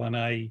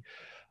W1A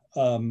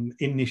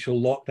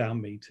initial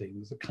lockdown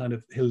meetings, a kind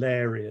of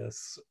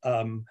hilarious,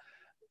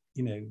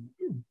 you know,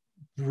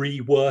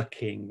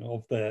 reworking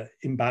of the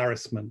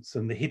embarrassments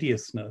and the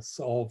hideousness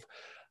of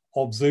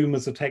Zoom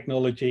as a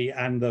technology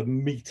and the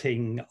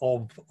meeting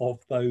of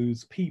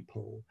those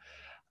people.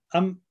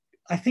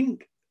 I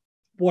think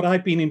what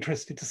I've been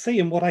interested to see,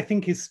 and what I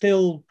think is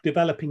still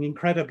developing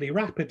incredibly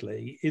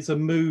rapidly, is a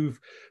move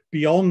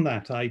beyond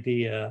that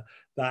idea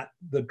that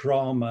the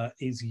drama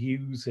is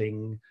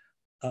using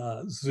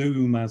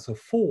Zoom as a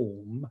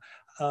form,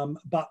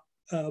 but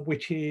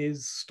which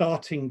is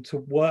starting to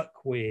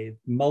work with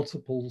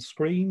multiple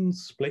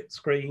screens, split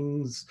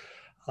screens,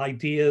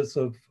 ideas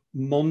of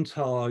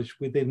montage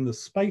within the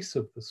space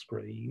of the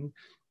screen,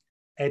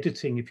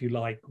 editing, if you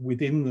like,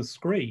 within the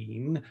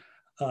screen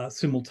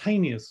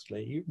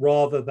simultaneously,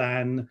 rather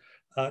than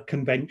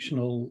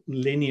conventional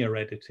linear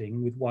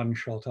editing with one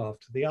shot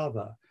after the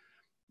other.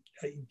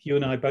 You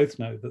and I both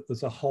know that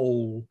there's a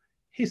whole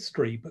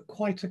history, but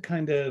quite a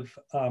kind of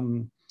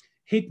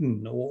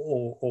hidden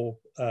or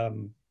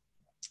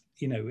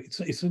you know,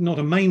 it's not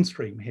a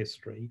mainstream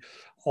history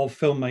of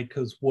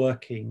filmmakers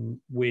working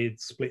with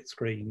split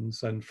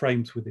screens and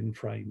frames within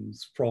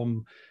frames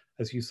from,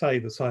 as you say,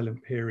 the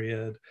silent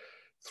period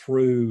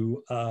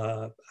through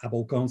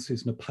Abel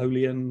Gance's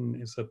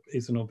Napoleon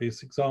is an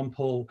obvious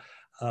example.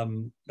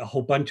 A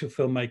whole bunch of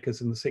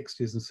filmmakers in the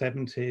 60s and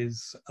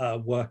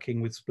 70s working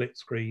with split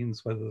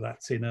screens, whether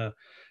that's in a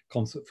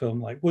concert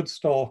film like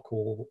Woodstock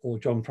or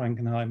John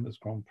Frankenheimer's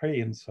Grand Prix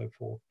and so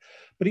forth.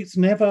 But it's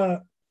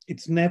never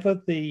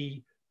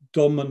the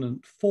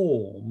dominant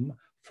form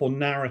for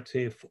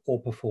narrative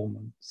or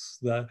performance.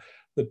 The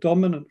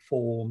dominant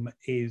form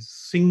is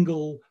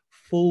single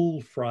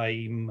full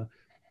frame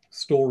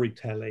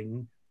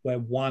storytelling where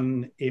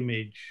one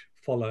image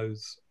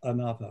follows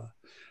another.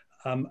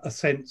 A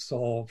sense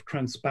of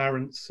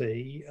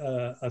transparency,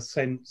 a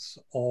sense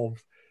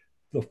of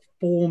the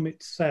form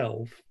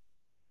itself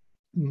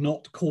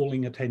not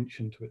calling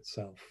attention to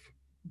itself,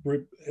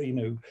 you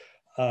know,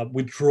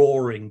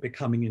 withdrawing,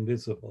 becoming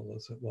invisible,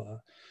 as it were.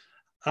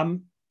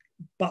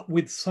 But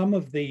with some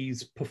of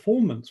these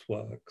performance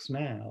works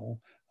now,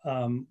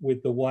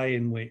 with the way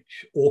in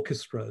which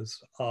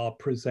orchestras are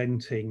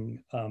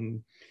presenting,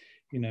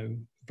 you know,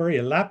 very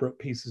elaborate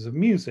pieces of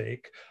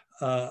music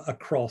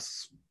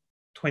across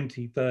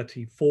 20,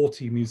 30,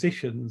 40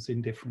 musicians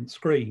in different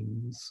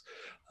screens,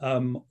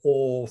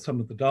 or some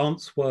of the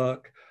dance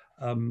work.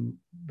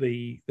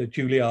 The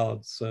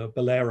Juilliard's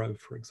Bolero,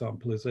 for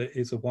example,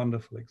 is a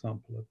wonderful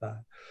example of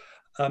that.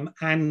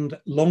 And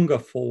longer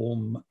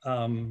form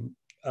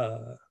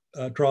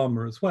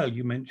drama as well.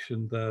 You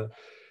mentioned the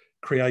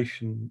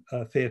Creation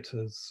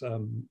Theatre's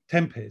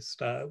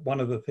Tempest. One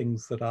of the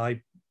things that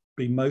I've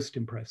been most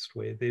impressed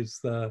with is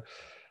the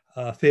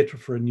Theatre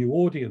for a New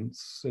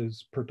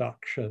Audience's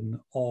production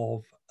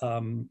of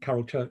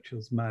Carol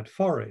Churchill's Mad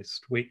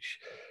Forest, which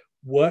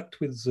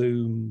worked with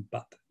Zoom,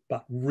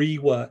 but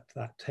reworked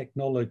that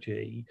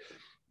technology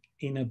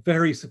in a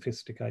very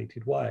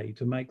sophisticated way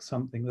to make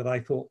something that I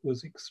thought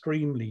was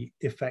extremely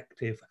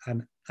effective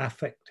and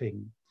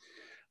affecting.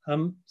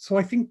 So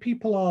I think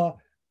people are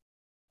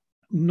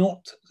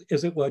not,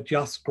 as it were,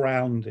 just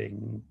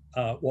grounding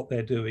what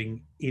they're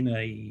doing in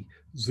a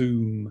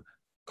Zoom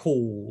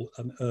call,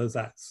 an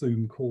ersatz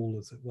Zoom call,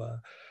 as it were,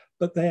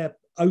 but they're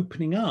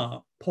opening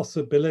up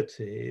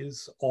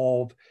possibilities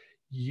of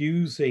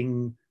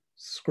using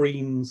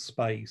screen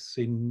space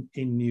in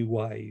new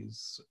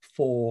ways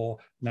for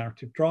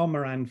narrative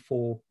drama and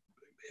for,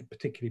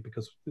 particularly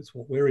because it's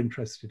what we're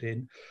interested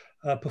in,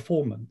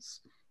 performance.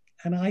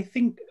 And I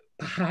think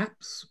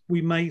perhaps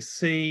we may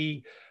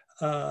see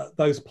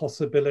those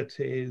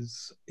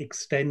possibilities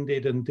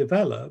extended and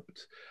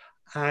developed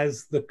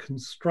as the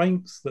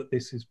constraints that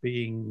this is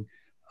being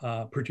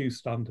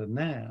produced under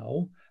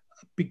now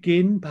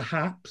begin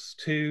perhaps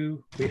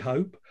to, we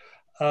hope,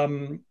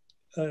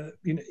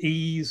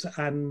 ease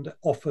and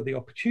offer the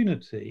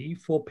opportunity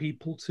for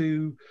people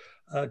to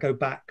go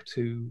back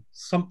to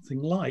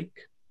something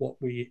like what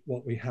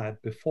we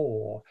had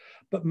before,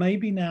 but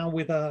maybe now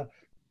with an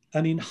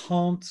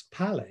enhanced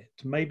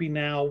palette, maybe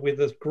now with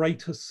a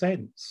greater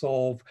sense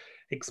of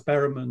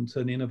experiment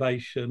and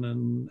innovation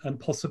and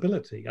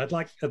possibility. I'd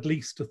like at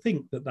least to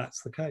think that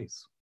that's the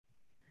case.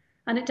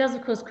 And it does,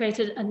 of course, create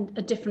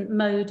a different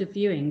mode of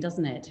viewing,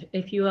 doesn't it?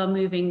 If you are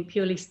moving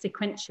purely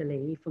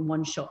sequentially from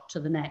one shot to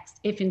the next,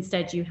 if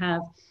instead you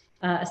have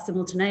a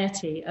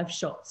simultaneity of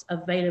shots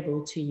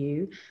available to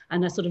you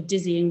and a sort of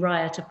dizzying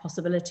riot of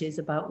possibilities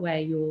about where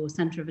your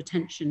center of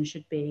attention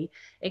should be,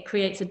 it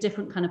creates a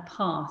different kind of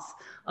path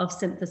of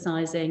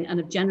synthesizing and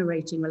of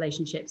generating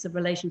relationships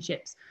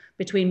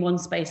between one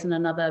space and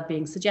another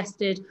being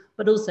suggested,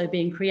 but also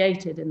being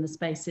created in the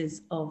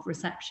spaces of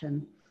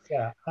reception.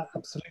 Yeah,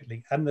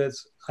 absolutely. And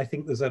I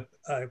think there's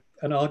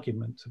an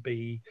argument to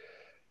be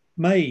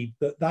made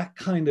that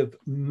kind of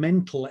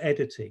mental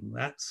editing,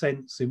 that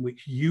sense in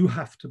which you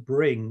have to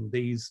bring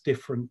these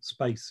different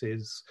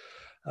spaces,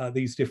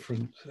 these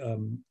different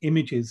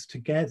images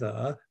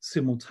together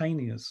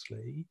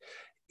simultaneously,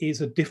 is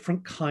a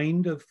different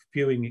kind of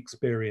viewing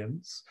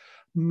experience,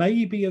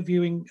 maybe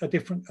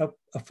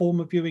a form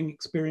of viewing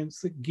experience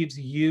that gives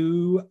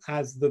you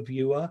as the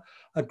viewer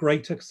a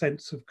greater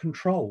sense of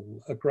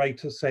control, a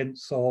greater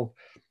sense of,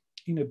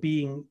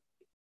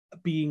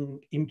 being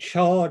in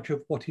charge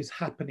of what is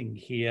happening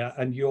here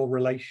and your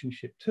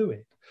relationship to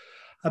it.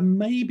 And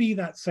maybe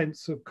that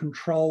sense of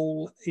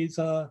control is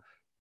a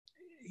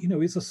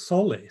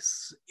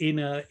solace in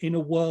a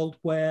world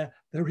where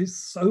there is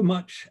so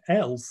much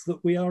else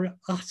that we are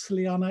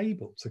utterly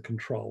unable to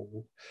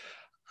control.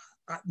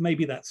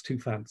 Maybe that's too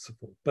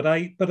fanciful, but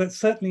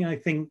certainly I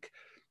think,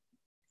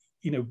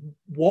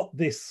 what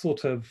this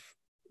sort of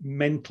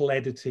mental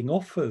editing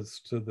offers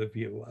to the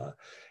viewer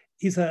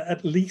is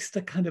at least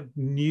a kind of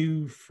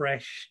new,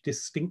 fresh,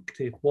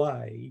 distinctive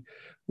way,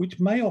 which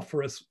may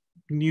offer us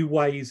new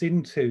ways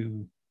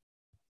into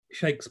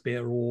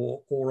Shakespeare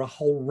or a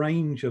whole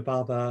range of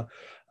other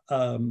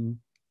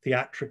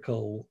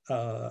theatrical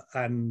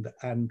and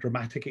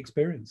dramatic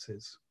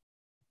experiences.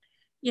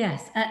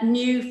 Yes,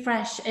 new,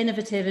 fresh,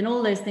 innovative, and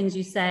all those things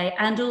you say,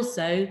 and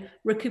also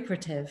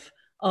recuperative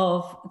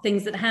of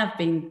things that have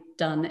been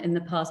done in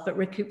the past, but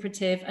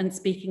recuperative and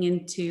speaking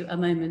into a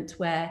moment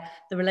where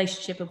the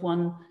relationship of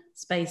one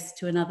space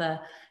to another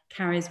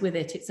carries with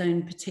it its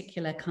own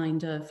particular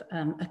kind of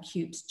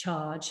acute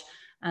charge,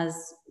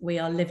 as we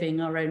are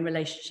living our own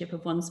relationship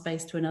of one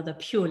space to another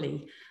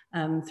purely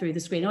through the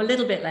screen, or a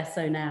little bit less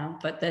so now,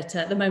 but that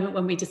at the moment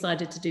when we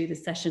decided to do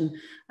this session,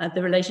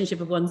 the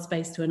relationship of one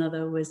space to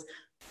another was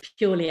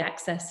purely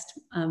accessed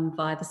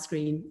via the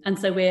screen. And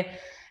so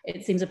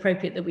it seems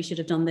appropriate that we should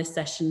have done this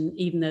session,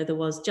 even though there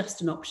was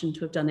just an option to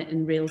have done it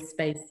in real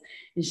space,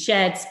 in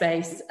shared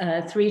space,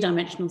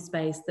 three-dimensional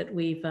space, that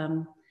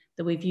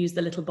we've used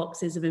the little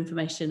boxes of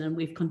information and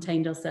we've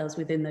contained ourselves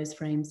within those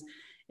frames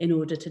in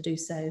order to do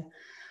so.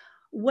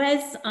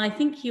 Wes, I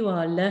think you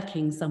are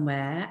lurking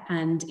somewhere,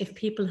 and if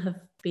people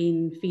have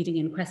been feeding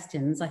in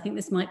questions, I think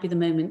this might be the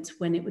moment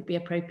when it would be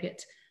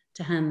appropriate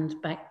to hand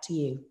back to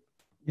you.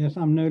 Yes,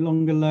 I'm no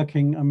longer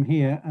lurking, I'm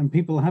here, and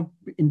people have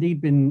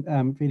indeed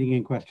been feeding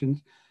in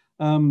questions.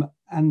 And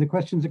the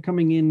questions are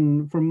coming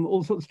in from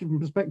all sorts of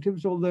different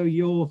perspectives, although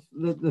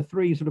the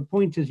three sort of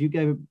pointers you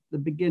gave at the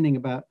beginning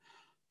about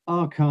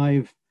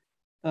archive,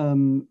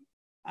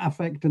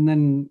 affect, and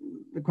then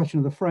the question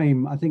of the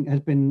frame, I think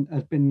has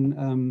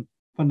been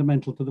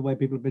fundamental to the way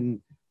people have been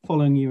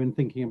following you and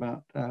thinking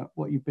about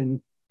what you've been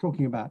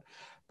talking about.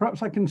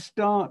 Perhaps I can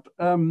start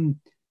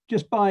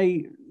just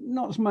by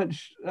not so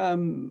much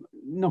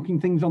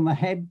knocking things on the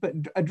head, but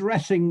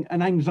addressing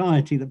an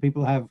anxiety that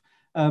people have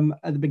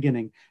at the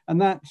beginning. And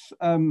that's,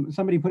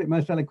 somebody put it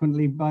most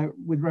eloquently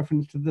with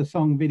reference to the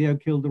song Video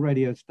Killed the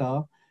Radio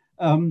Star,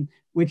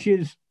 which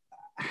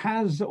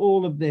has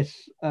all of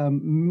this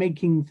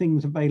making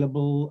things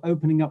available,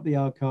 opening up the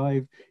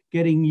archive,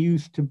 getting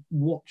used to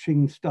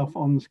watching stuff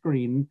on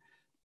screen,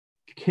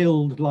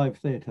 killed live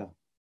theatre.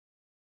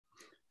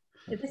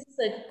 This is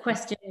a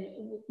question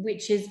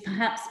which has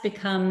perhaps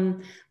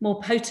become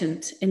more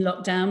potent in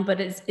lockdown, but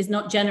is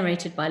not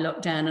generated by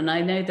lockdown. And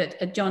I know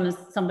that John, is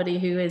somebody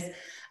who is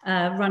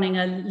running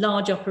a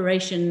large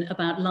operation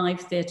about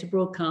live theatre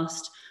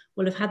broadcast,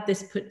 will have had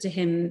this put to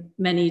him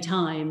many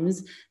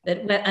times,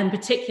 and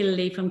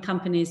particularly from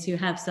companies who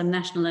have some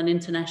national and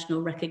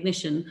international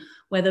recognition,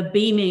 whether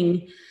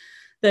beaming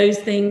those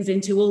things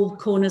into all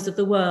corners of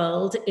the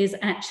world is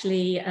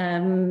actually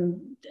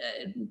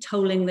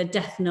tolling the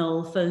death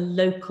knell for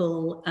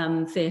local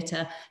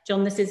theatre.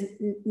 John, this is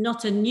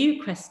not a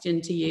new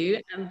question to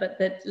you, but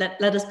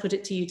let us put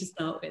it to you to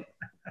start with.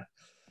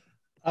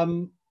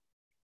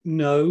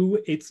 No,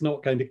 it's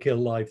not going to kill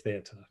live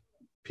theatre,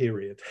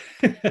 period.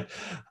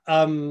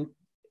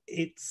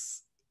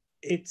 It's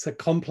a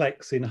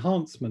complex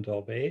enhancement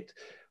of it,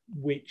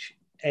 which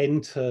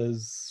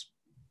enters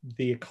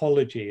the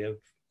ecology of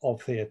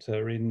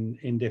theatre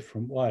in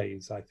different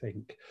ways, I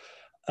think.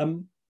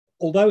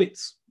 Although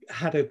it's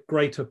had a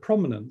greater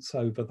prominence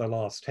over the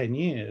last 10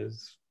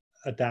 years,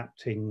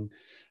 adapting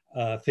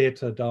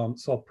theatre,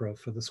 dance, opera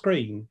for the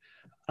screen,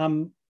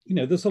 you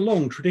know, there's a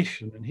long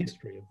tradition and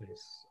history of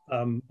this,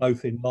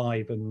 both in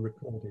live and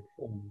recorded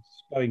forms,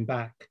 going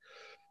back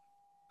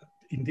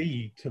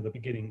indeed to the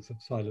beginnings of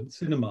silent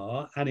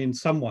cinema, and in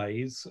some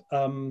ways,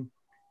 you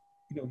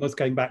know, was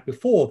going back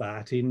before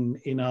that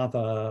in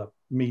other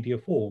media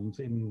forms,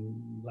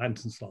 in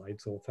lantern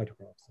slides or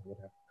photographs or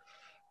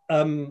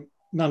whatever.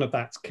 None of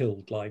that's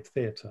killed live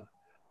theatre.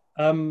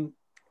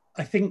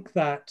 I think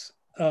that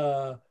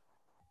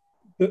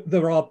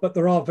there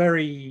are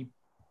very,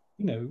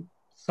 you know,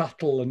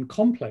 subtle and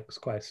complex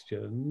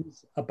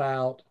questions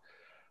about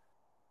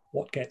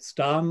what gets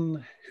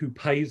done, who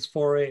pays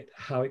for it,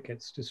 how it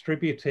gets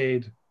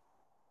distributed,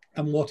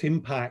 and what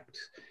impact,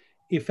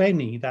 if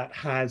any, that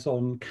has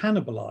on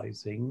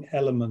cannibalizing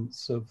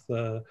elements of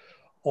the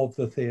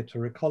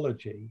theatre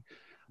ecology.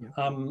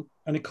 Yeah.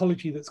 An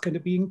ecology that's going to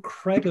be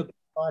incredibly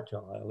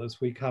fragile as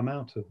we come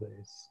out of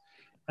this.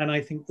 And I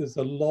think there's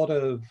a lot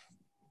of,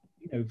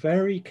 you know,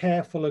 very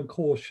careful and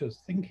cautious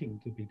thinking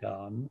to be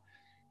done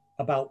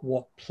about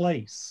what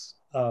place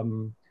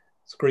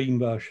screen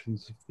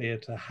versions of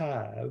theatre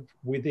have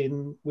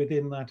within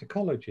that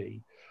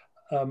ecology.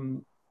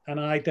 And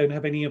I don't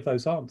have any of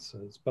those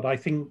answers, but I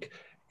think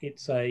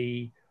it's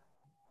a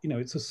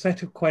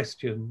set of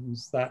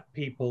questions that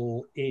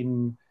people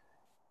in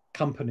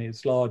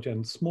companies large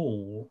and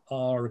small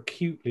are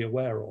acutely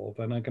aware of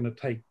and are going to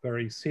take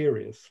very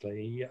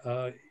seriously,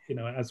 you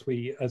know, as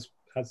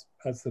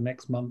the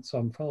next months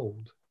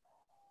unfold.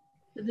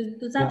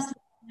 There's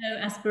absolutely no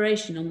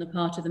aspiration on the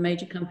part of the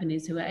major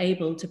companies who are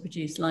able to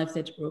produce live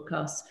theatre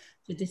broadcasts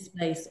to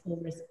displace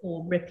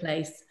or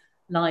replace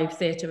live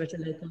theatre at a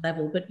local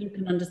level, but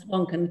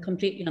one can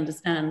completely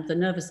understand the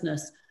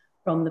nervousness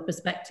from the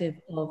perspective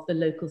of the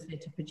local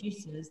theatre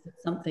producers.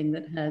 That's something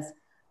that has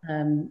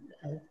a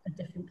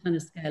different kind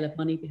of scale of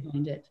money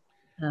behind it,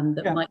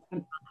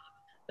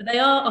 but they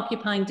are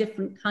occupying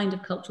different kind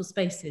of cultural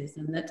spaces,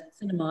 and that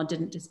cinema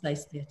didn't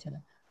displace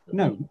theatre.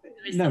 No.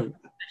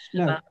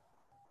 About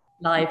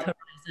live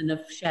horizon of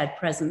shared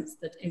presence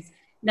that is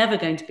never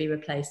going to be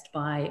replaced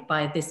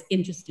by this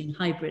interesting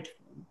hybrid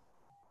form.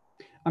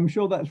 I'm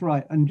sure that's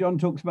right. And John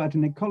talks about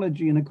an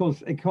ecology, and of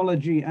course,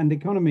 ecology and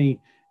economy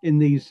in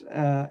these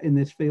in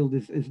this field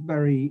is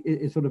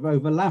sort of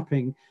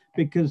overlapping,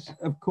 because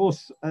of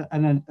course,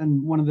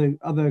 and one of the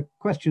other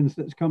questions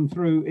that's come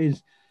through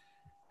is,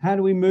 how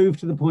do we move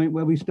to the point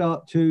where we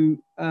start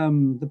to,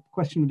 the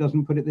question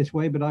doesn't put it this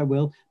way, but I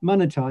will,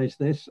 monetize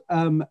this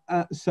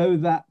so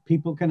that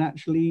people can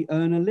actually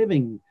earn a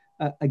living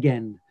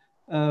again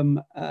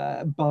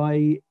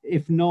by,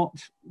 if not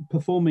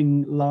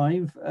performing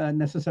live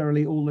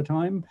necessarily all the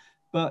time,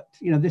 but,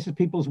 you know, this is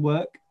people's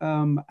work.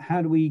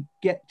 How do we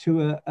get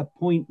to a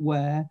point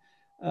where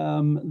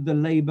the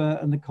labor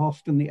and the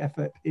cost and the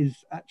effort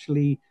is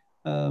actually,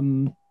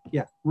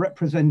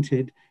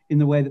 represented in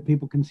the way that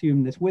people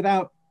consume this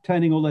without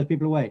turning all those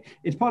people away?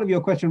 It's part of your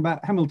question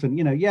about Hamilton.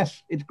 You know,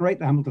 yes, it's great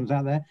that Hamilton's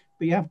out there,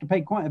 but you have to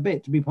pay quite a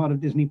bit to be part of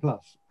Disney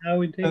Plus.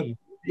 Oh, indeed. So,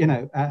 you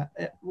know,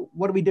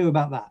 what do we do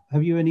about that?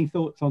 Have you any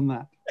thoughts on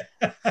that?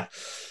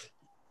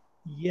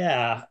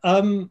 Yeah.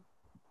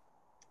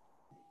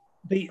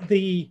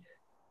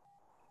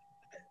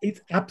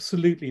 It's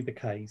absolutely the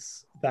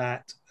case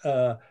that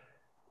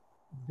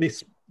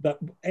that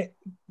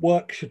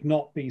work should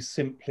not be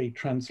simply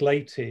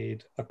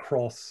translated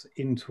across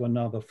into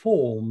another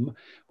form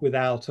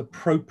without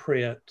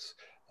appropriate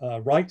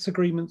rights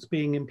agreements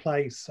being in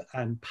place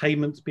and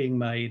payments being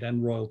made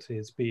and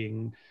royalties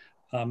being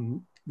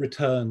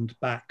returned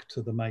back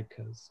to the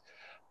makers.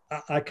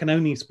 I can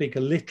only speak a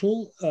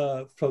little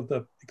for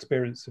the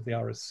experience of the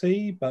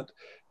RSC, but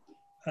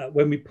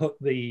when we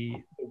put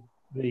the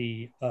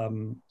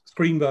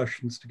screen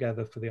versions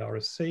together for the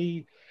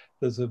RSC,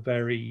 there's a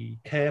very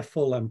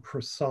careful and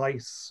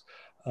precise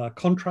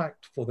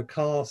contract for the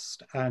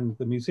cast and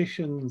the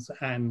musicians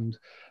and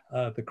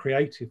the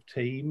creative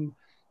team,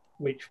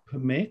 which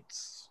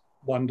permits,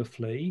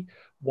 wonderfully,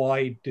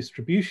 wide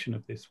distribution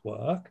of this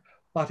work,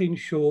 but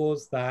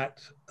ensures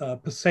that a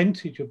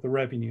percentage of the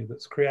revenue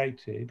that's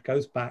created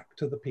goes back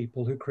to the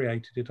people who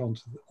created it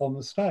on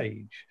the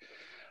stage.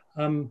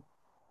 And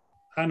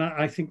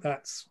I think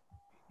that's,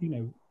 you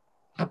know,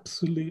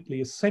 absolutely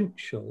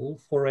essential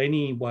for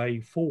any way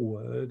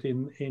forward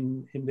in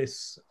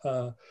this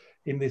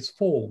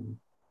form.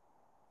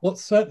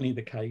 What's certainly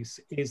the case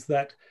is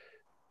that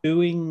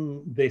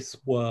doing this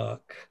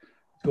work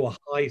to a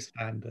high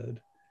standard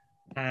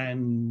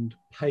and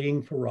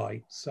paying for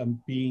rights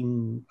and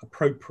being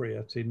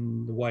appropriate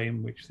in the way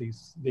in which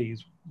these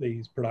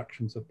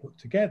productions are put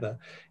together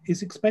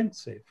is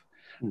expensive.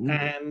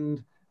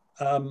 And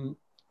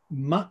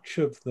much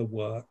of the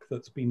work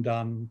that's been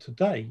done to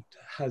date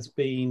has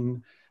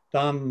been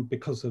done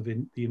because of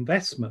the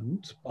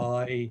investment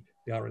by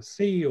the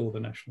RSC or the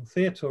National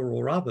Theatre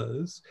or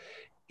others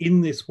in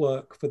this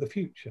work for the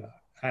future,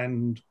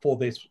 and for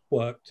this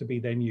work to be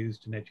then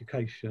used in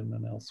education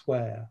and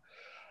elsewhere.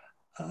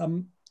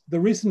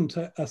 There isn't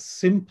a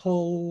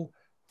simple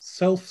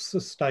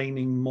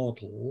self-sustaining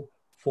model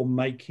for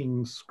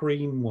making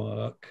screen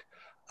work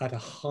at a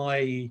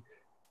high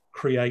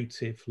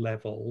creative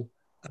level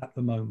at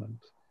the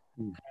moment.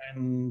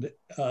 And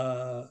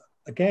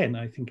again,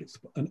 I think it's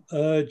an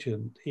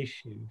urgent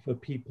issue for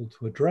people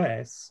to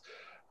address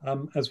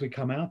as we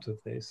come out of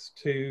this,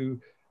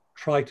 to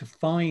try to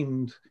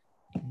find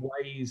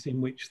ways in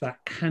which that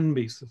can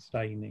be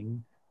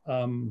sustaining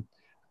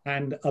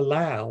and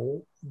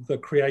allow the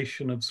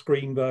creation of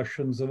screen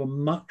versions of a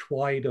much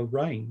wider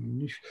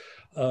range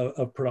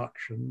of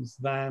productions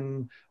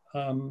than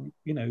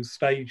you know,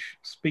 stage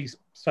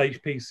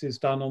pieces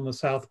done on the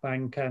South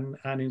Bank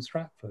and in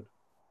Stratford.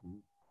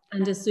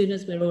 And as soon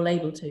as we're all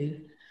able to,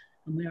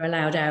 and we're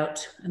allowed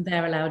out and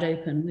they're allowed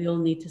open, we all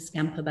need to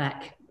scamper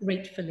back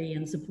gratefully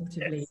and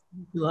supportively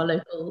to our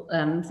local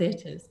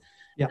theatres.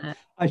 Yeah,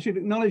 I should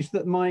acknowledge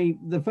that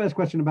the first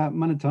question about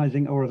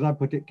monetizing, or as I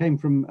put it, came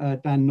from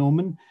Dan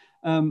Norman.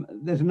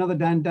 There's another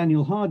Dan,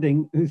 Daniel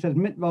Harding, who says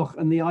Mittwoch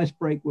and the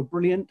Icebreak were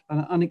brilliant,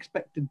 an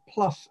unexpected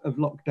plus of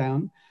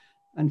lockdown.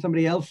 And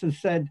somebody else has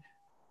said,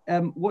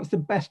 what's the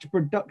best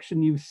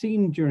production you've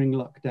seen during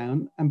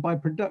lockdown? And by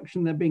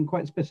production, they're being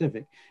quite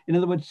specific. In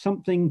other words,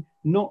 something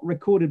not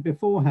recorded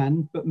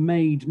beforehand, but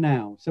made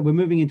now. So we're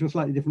moving into a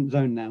slightly different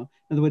zone now.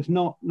 In other words,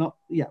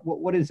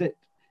 what is it?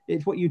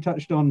 It's what you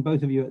touched on,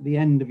 both of you, at the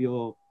end of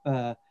your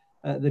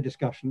the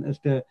discussion, as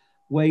to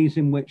ways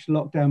in which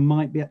lockdown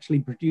might be actually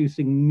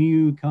producing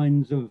new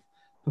kinds of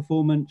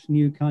performance,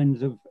 new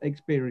kinds of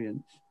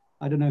experience.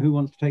 I don't know who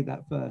wants to take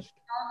that first.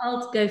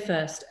 I'll go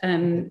first.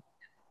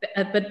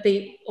 But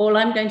all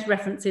I'm going to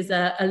reference is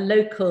a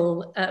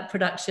local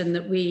production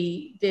that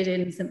we did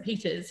in St.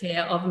 Peter's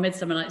here of A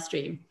Midsummer Night's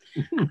Dream.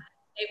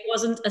 It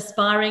wasn't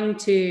aspiring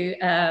to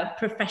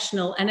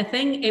professional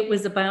anything. It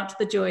was about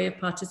the joy of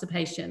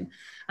participation.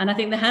 And I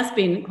think there has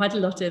been quite a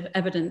lot of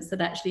evidence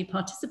that actually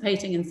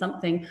participating in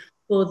something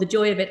for the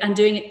joy of it and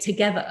doing it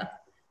together,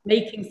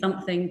 making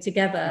something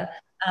together,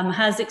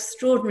 has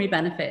extraordinary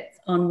benefits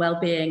on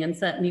well-being. And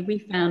certainly we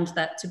found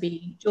that to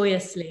be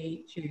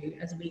joyously true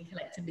as we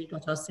collectively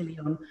got our silly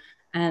on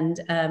and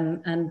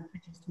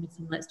produced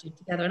Midsummer Night's Dream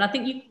together. And I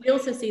think we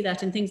also see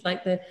that in things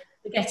like the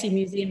Getty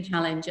Museum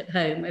Challenge at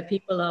home, where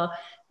people are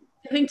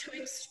going to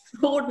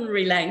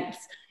extraordinary lengths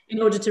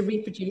in order to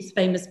reproduce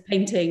famous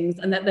paintings,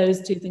 and that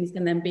those two things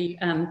can then be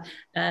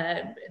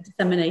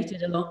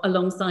disseminated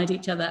alongside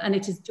each other. And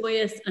it is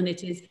joyous, and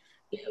it is,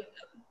 you know,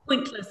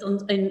 pointless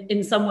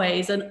in some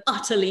ways and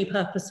utterly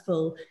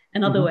purposeful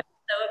in other ways.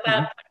 So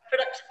about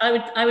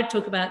production, I would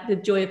talk about the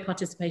joy of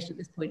participation at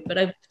this point, but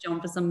over to John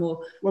for some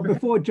more. Well,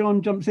 before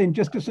John jumps in,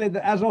 just to say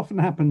that as often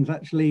happens,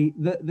 actually,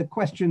 the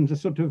questions are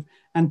sort of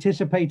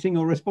anticipating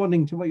or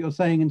responding to what you're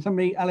saying. And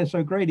somebody, Alice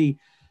O'Grady,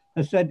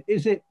 has said,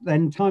 is it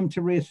then time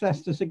to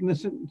reassess the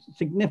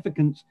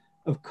significance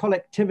of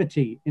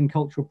collectivity in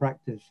cultural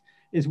practice?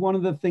 Is one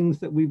of the things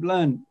that we've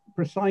learned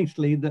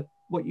precisely that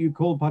what you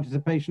call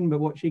participation,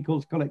 but what she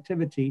calls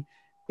collectivity,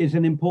 is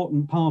an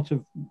important part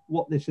of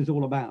what this is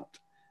all about.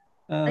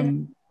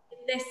 In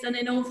this and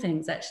in all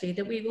things, actually,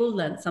 that we've all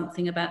learned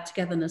something about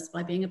togetherness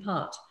by being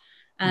apart,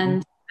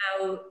 and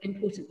how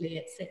importantly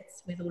it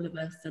sits with all of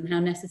us, and how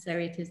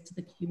necessary it is to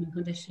the human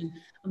condition,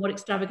 and what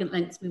extravagant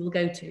lengths we will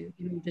go to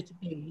in order to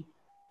be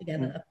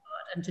together apart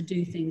and to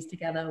do things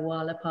together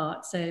while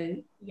apart. So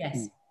yes,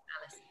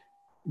 Alice.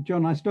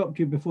 John, I stopped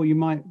you before. You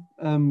might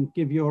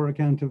give your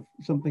account of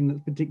something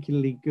that's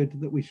particularly good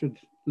that we should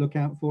look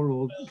out for,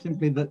 or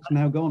simply that's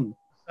now gone.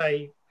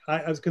 I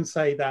was going to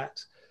say that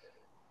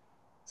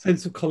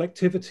sense of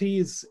collectivity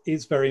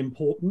is very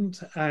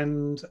important,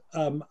 and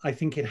I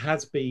think it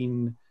has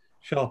been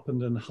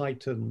sharpened and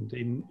heightened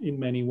in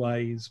many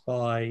ways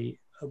by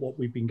what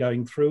we've been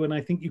going through. And I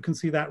think you can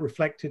see that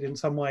reflected in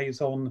some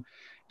ways in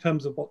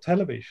terms of what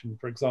television,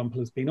 for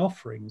example, has been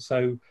offering.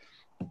 So,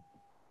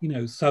 you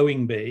know,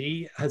 Sewing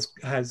Bee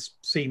has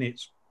seen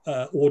its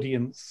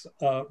audience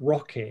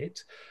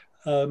rocket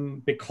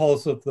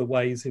because of the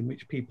ways in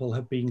which people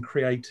have been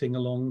creating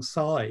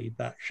alongside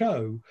that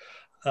show.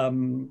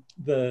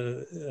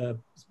 the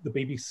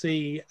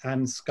BBC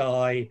and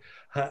Sky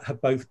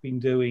have both been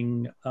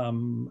doing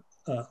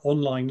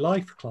online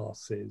life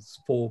classes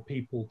for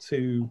people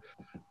to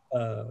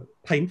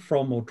paint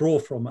from or draw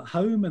from at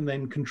home, and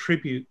then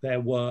contribute their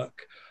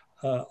work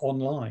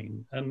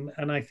online.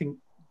 And I think,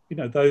 you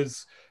know,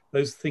 those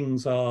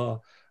things are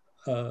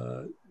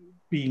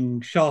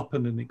being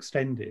sharpened and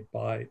extended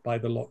by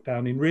the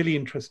lockdown in really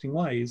interesting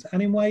ways,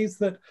 and in ways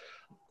that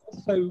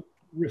also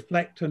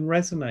reflect and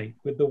resonate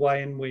with the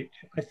way in which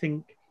I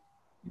think,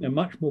 you know,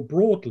 much more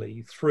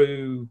broadly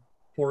through,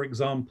 for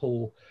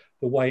example,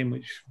 the way in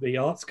which the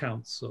Arts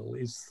Council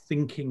is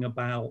thinking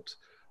about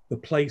the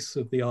place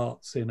of the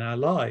arts in our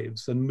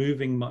lives, and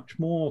moving much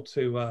more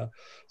to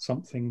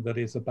something that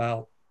is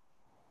about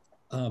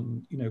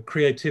you know,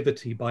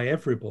 creativity by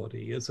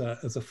everybody as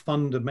a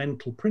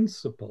fundamental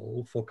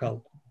principle for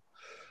culture.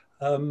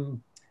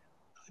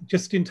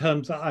 Just in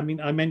terms of, I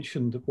mean, I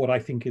mentioned what I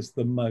think is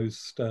the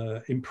most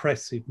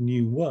impressive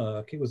new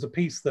work. It was a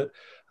piece that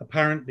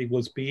apparently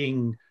was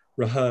being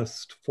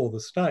rehearsed for the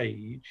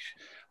stage,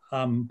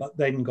 but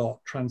then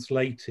got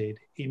translated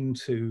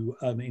into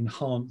an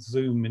enhanced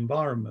Zoom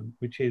environment,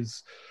 which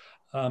is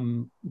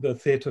the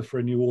Theatre for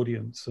a New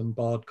Audience and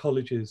Bard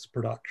College's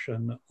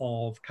production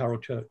of Carol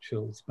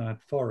Churchill's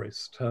Mad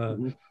Forest, her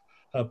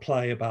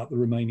play about the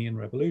Romanian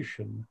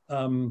Revolution.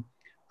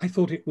 I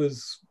thought it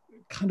was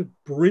kind of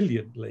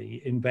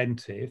brilliantly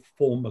inventive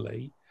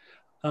formally,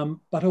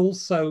 but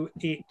also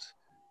it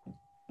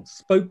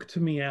spoke to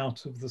me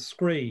out of the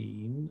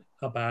screen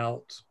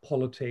about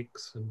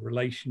politics and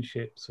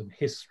relationships and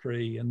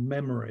history and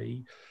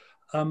memory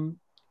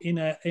in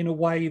a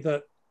way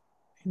that,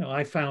 you know,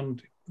 I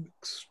found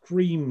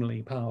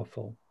extremely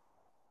powerful.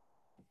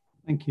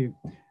 Thank you.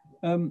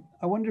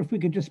 I wonder if we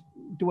could just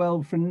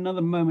dwell for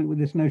another moment with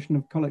this notion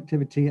of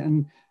collectivity.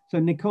 And so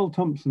Nicole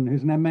Thompson,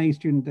 who's an MA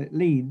student at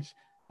Leeds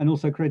and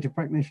also creative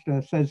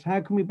practitioner, says, how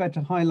can we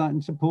better highlight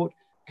and support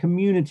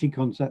community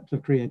concepts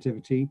of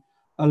creativity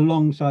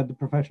alongside the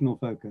professional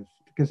focus?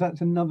 Because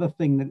that's another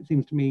thing that it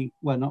seems to me,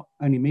 well, not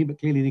only me, but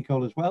clearly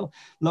Nicole as well,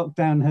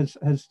 lockdown has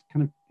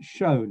kind of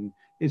shown,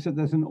 is that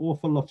there's an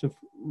awful lot of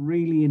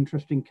really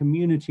interesting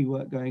community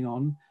work going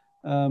on.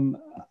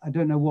 I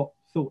don't know what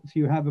thoughts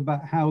you have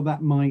about how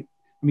that might,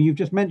 I mean, you've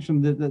just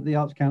mentioned that the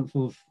Arts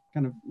Council's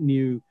kind of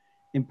new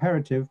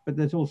imperative, but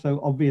there's also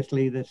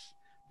obviously this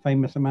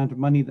famous amount of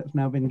money that's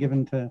now been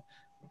given to,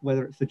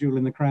 whether it's the jewel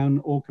in the crown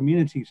or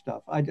community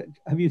stuff.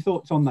 Have you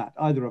thoughts on that,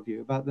 either of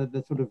you, about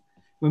the sort of,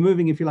 we're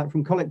moving, if you like,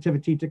 from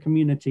collectivity to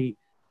community,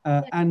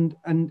 and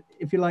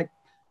if you like,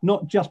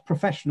 not just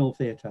professional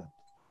theatre?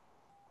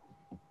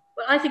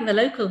 Well, I think the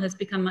local has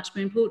become much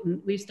more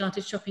important. We've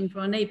started shopping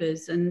for our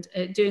neighbours and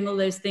doing all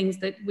those things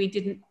that we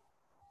didn't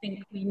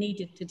think we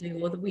needed to do,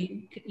 or that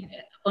we, you know,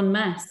 en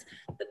masse,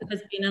 that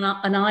there's been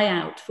an eye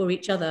out for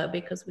each other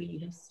because we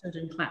have stood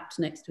and clapped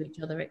next to each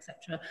other,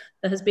 etc.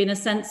 There has been a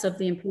sense of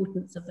the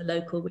importance of the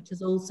local, which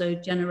has also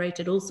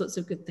generated all sorts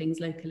of good things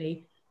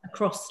locally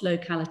across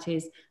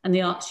localities, and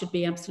the arts should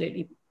be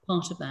absolutely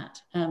part of that,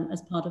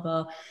 as part of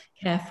our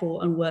care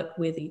for and work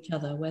with each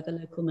other where the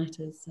local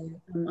matters. So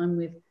I'm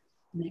with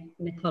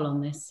Nicole on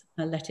this.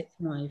 Let it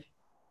thrive.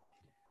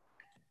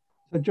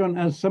 So John,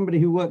 as somebody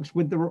who works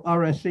with the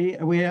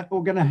RSE, are we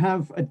all going to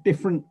have a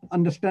different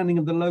understanding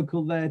of the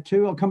local there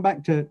too? I'll come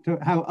back to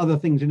how other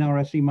things in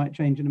RSE might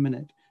change in a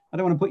minute. I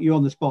don't want to put you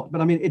on the spot,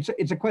 but I mean,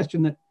 it's a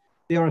question that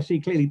the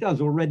RSE clearly does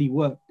already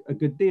work a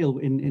good deal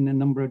in a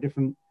number of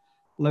different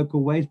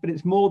local ways, but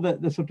it's more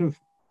the sort of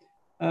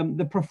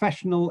the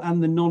professional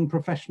and the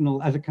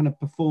non-professional as a kind of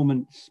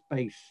performance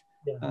space,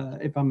 yeah.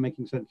 If I'm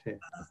making sense here.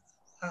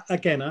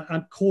 Again,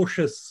 I'm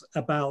cautious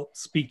about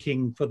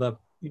speaking for the,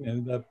 you know,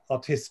 the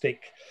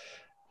artistic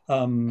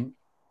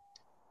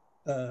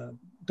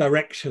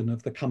direction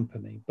of the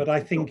company, but I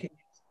think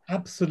it's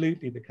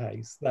absolutely the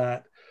case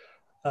that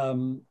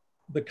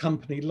the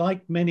company,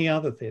 like many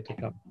other theatre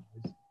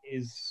companies,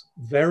 is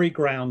very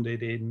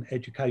grounded in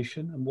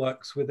education and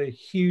works with a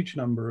huge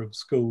number of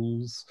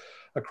schools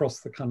across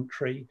the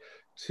country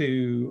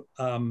to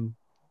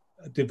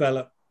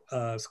develop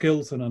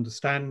skills and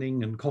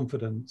understanding and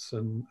confidence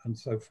and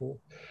so forth.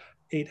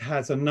 It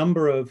has a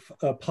number of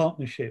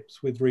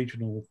partnerships with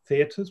regional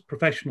theatres,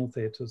 professional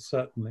theatres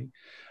certainly,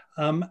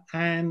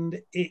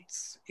 and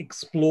it's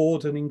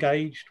explored and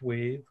engaged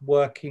with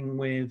working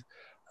with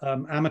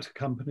amateur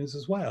companies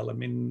as well. I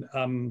mean,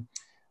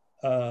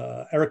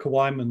 Erica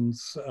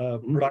Wyman's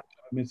production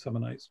of Midsummer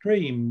Night's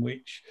Dream,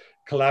 which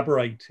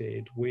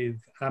collaborated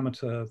with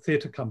amateur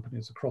theatre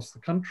companies across the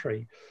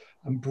country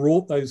and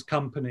brought those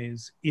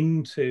companies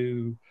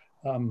into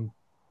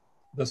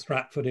the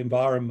Stratford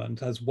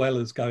environment, as well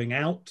as going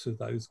out to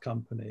those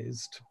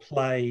companies to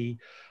play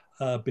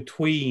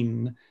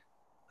between,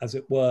 as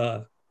it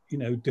were, you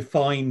know,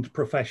 defined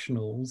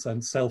professionals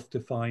and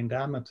self-defined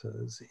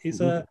amateurs,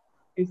 is a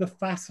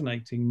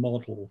fascinating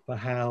model for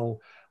how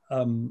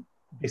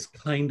this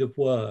kind of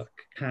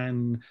work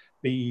can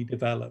be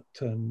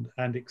developed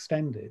and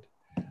extended.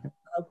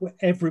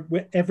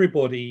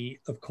 Everybody,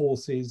 of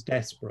course, is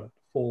desperate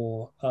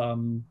for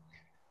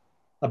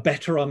a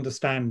better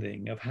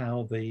understanding of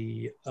how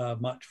the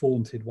much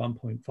vaunted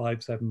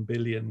 £1.57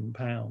 billion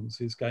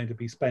is going to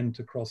be spent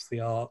across the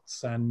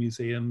arts and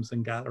museums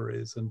and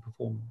galleries and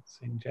performance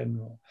in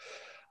general.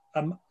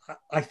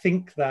 I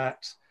think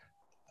that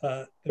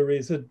there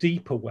is a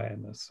deep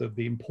awareness of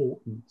the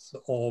importance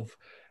of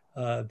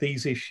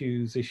these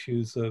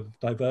issues of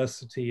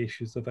diversity,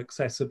 issues of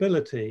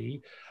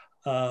accessibility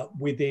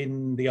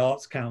within the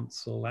Arts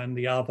Council and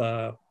the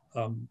other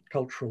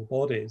cultural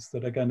bodies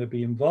that are going to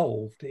be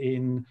involved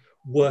in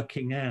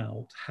working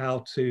out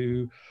how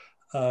to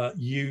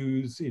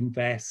use,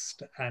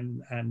 invest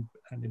and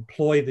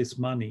employ this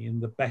money in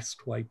the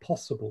best way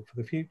possible for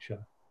the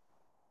future.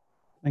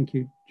 Thank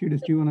you.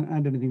 Judith, do you want to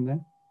add anything there?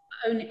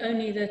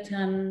 Only that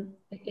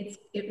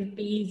it would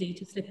be easy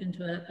to slip into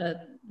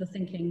the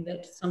thinking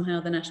that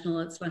somehow the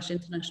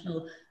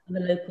national/international and the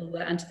local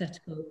were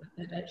antithetical,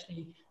 but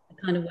actually the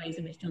kind of ways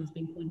in which John's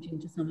been pointing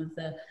to some of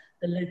the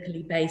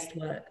locally based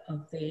work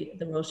of the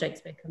Royal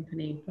Shakespeare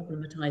Company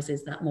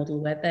problematises that model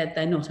where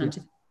they're not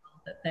antithetical,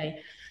 that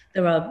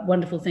there are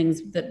wonderful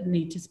things that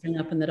need to spring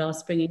up and that are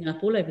springing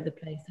up all over the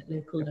place at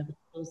local level.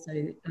 Also,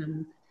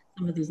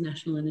 some of these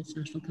national and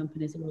international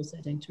companies are also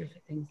doing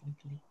terrific things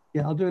locally.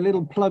 Yeah, I'll do a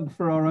little plug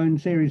for our own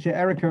series here.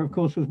 Erica, of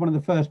course, was one of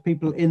the first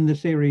people in the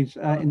series,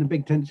 in the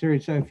Big Tent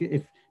series. So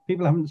if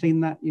people haven't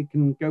seen that, you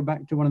can go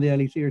back to one of the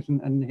early series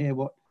and hear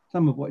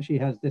some of what she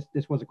has.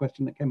 This was a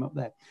question that came up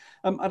there.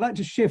 I'd like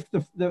to shift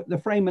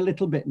the frame a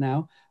little bit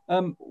now.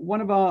 One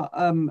of our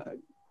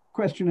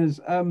questioners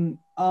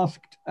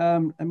asked,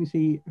 let me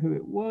see who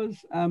it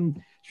was.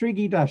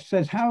 Srigi Dash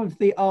says, how have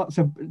the arts,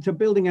 so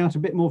building out a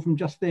bit more from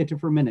just theatre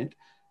for a minute,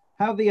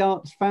 how have the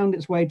arts found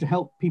its way to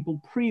help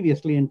people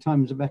previously in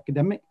times of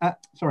epidemic?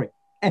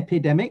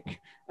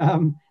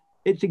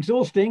 It's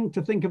exhausting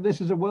to think of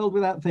this as a world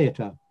without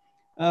theatre.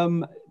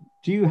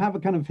 Do you have a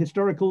kind of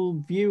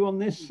historical view on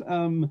this?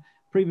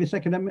 Previous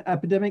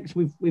epidemics,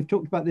 we've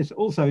talked about this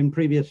also in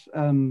previous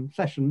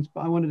sessions,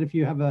 but I wondered if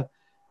you have a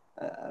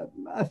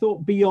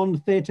thought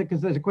beyond theatre,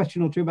 because there's a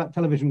question or two about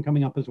television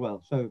coming up as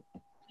well. So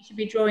we should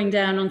be drawing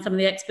down on some of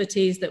the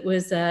expertise that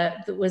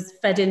was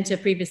fed into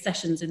previous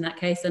sessions in that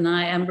case, and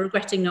I am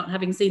regretting not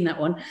having seen that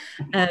one.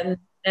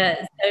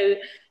 So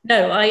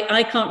no,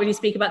 I can't really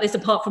speak about this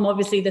apart from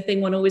obviously the thing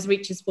one always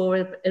reaches for,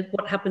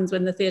 what happens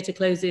when the theatre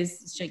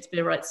closes.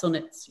 Shakespeare writes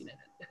sonnets, you know,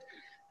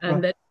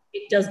 right. That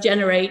it does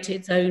generate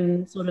its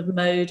own sort of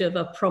mode of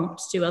a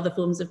prompt to other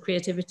forms of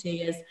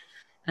creativity, as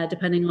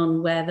depending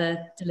on where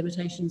the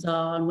delimitations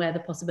are and where the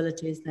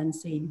possibility is then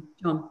seen.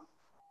 John.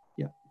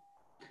 Yeah.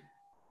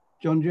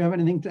 John, do you have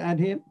anything to add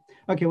here?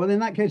 Okay, well, in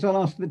that case,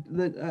 I'll ask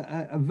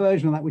a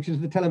version of that, which is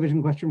the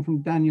television question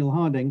from Daniel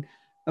Harding.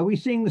 Are we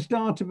seeing the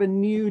start of a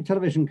new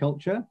television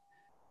culture,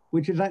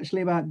 which is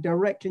actually about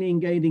directly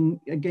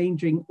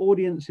engaging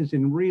audiences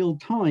in real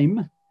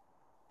time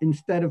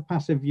instead of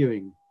passive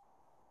viewing?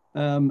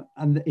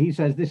 And he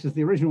says, this is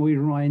the original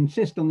reason why I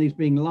insist on these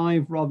being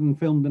live rather than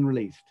filmed and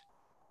released.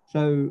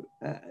 So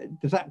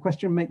does that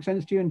question make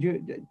sense to you? And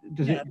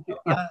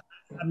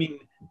I mean,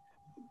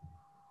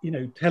 you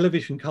know,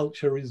 television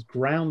culture is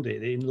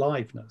grounded in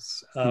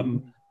liveness.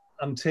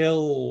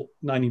 Until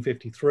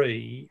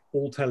 1953,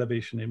 all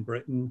television in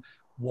Britain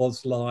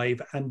was live,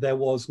 and there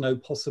was no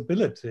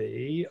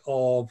possibility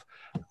of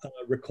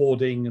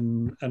recording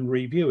and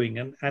reviewing.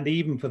 And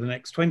even for the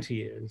next 20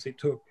 years, it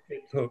took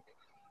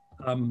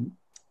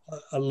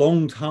a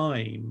long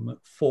time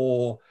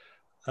for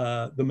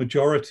the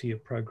majority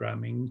of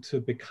programming to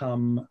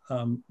become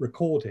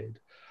recorded.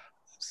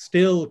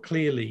 Still,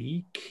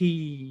 clearly,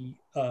 key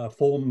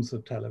forms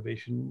of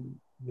television,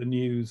 the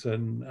news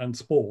and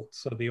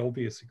sports are the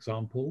obvious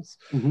examples,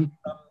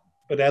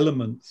 but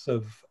elements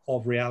of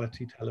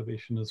reality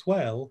television as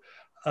well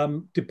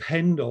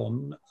depend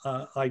on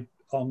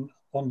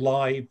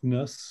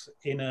liveness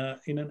in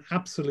an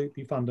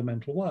absolutely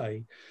fundamental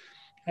way.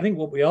 I think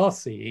what we are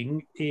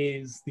seeing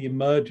is the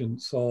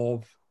emergence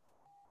of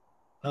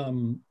a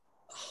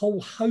whole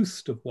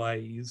host of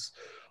ways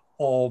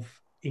of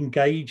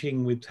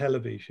engaging with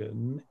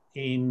television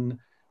in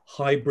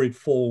hybrid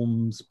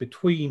forms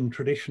between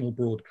traditional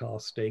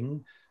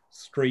broadcasting,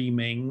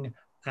 streaming,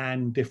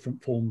 and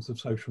different forms of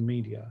social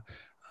media.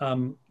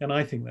 And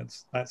I think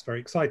that's very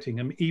exciting.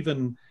 And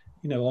even,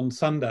 you know, on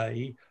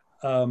Sunday,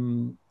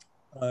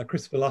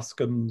 Christopher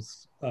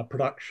Luscombe's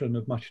production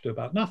of Much Ado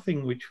About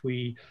Nothing, which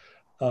we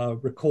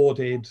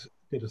recorded,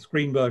 did a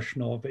screen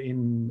version of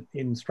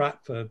in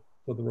Stratford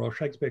for the Royal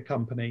Shakespeare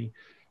Company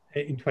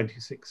in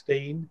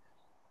 2016.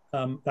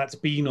 That's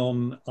been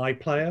on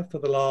iPlayer for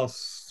the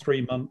last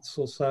 3 months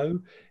or so.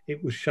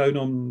 It was shown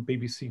on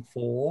BBC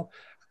 4,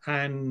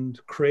 and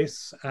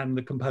Chris and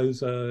the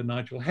composer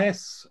Nigel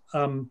Hess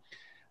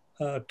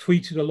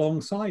tweeted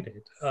alongside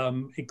it,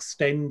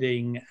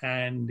 extending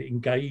and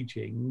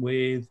engaging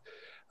with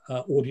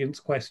audience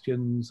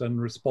questions and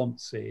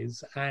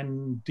responses,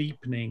 and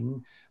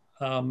deepening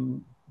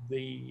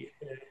the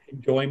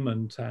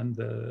enjoyment and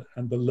the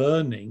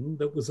learning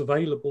that was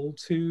available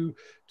to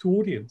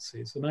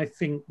audiences. And I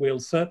think we'll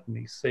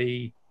certainly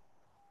see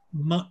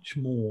much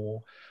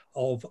more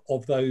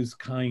of those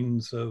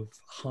kinds of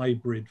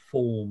hybrid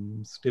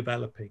forms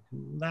developing.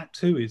 That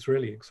too is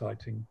really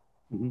exciting.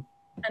 Mm-hmm.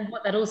 And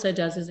what that also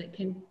does is it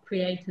can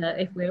create,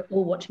 if we're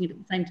all watching it at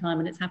the same time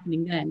and it's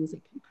happening then, is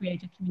it can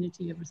create a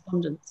community of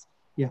respondents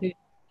who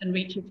can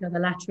reach each other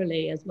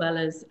laterally as well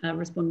as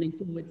responding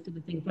forwards to the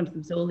thing in front of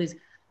them. So all these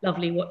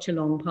lovely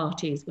watch-along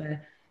parties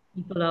where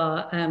people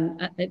are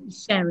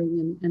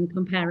sharing and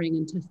comparing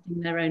and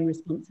testing their own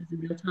responses in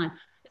real time.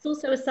 It's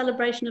also a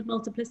celebration of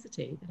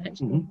multiplicity, that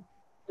actually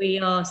we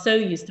are so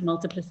used to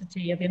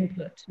multiplicity of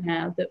input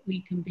now that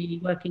we can be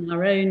working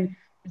our own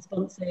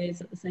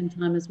responses at the same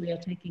time as we are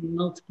taking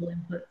multiple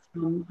inputs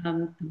from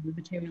the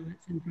material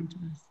that's in front of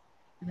us.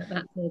 And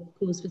that's a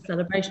cause for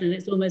celebration. And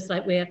it's almost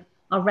like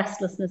our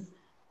restlessness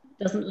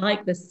doesn't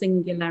like the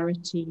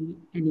singularity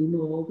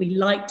anymore. We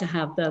like to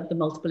have the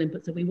multiple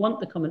inputs. So we want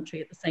the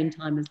commentary at the same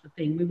time as the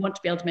thing. We want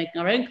to be able to make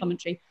our own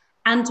commentary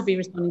and to be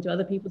responding to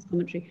other people's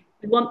commentary.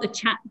 We want the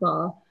chat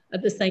bar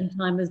at the same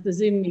time as the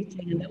Zoom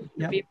meeting. And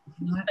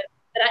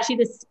but actually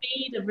the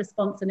speed of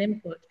response and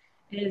input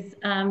is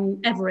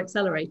ever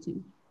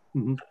accelerating.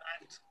 Mm-hmm.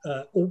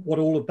 And what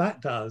all of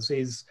that does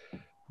is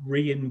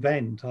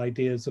reinvent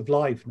ideas of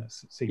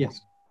liveness, it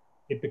seems.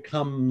 It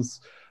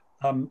becomes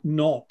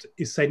not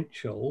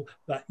essential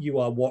that you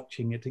are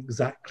watching at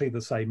exactly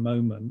the same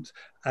moment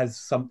as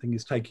something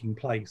is taking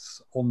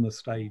place on the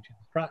stage in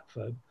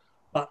Stratford,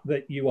 but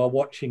that you are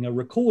watching a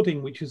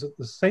recording which is at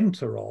the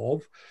centre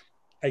of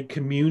a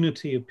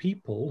community of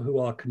people who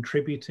are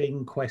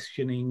contributing,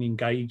 questioning,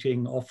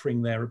 engaging,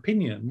 offering their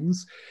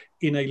opinions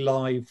in a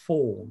live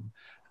form.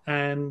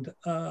 And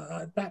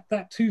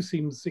that too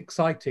seems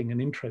exciting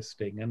and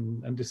interesting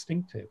and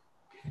distinctive.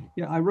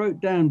 Yeah, I wrote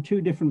down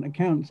 2 different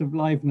accounts of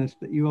liveness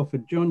that you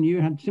offered. John,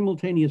 you had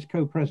simultaneous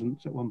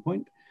co-presence at one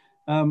point,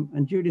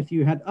 and Judith,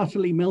 you had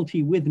utterly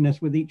melty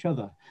withness with each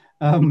other.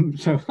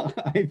 So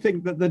I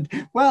think that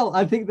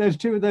I think those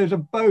 2 of those are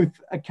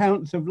both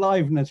accounts of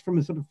liveness from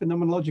a sort of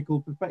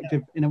phenomenological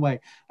perspective in a way.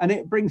 And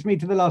it brings me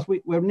to the last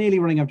week. We're nearly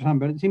running out of time,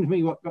 but it seems to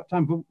me we've got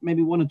time for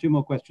maybe 1 or 2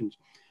 more questions.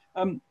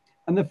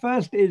 And the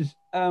first is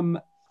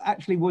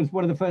actually was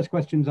one of the first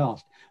questions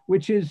asked,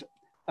 which is,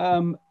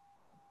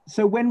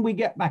 so when we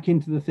get back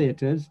into the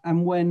theatres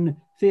and when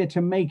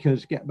theatre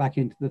makers get back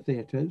into the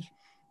theatres,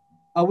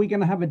 are we going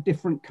to have a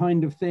different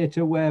kind of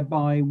theatre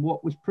whereby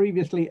what was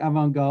previously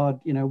avant-garde,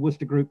 you know,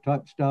 Worcester Group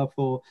type stuff,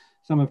 or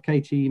some of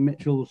Katie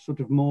Mitchell's sort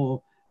of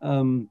more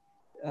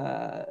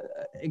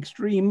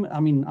extreme, I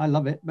mean, I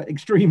love it, but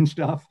extreme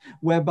stuff,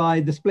 whereby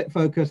the split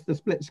focus, the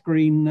split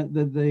screen,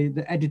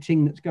 the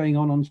editing that's going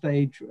on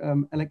stage,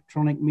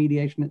 electronic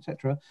mediation,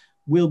 etc.,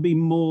 will be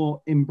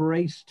more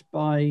embraced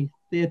by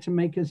theatre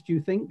makers, do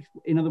you think?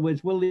 In other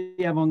words, will the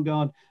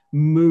avant-garde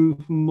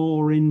move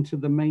more into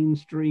the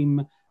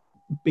mainstream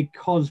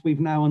because we've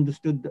now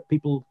understood that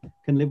people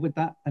can live with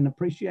that and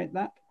appreciate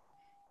that?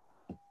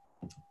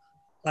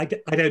 I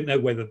don't know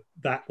whether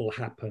that will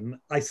happen.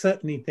 I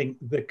certainly think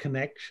the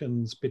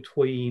connections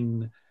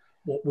between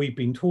what we've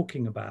been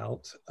talking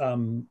about,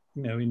 you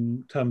know,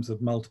 in terms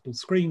of multiple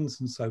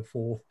screens and so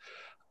forth,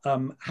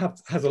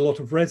 has a lot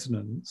of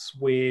resonance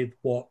with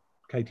what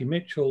Katie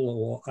Mitchell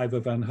or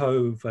Ivor Van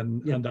Hove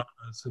and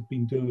others have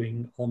been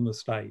doing on the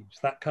stage.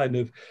 That kind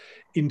of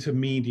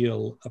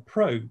intermedial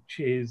approach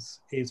is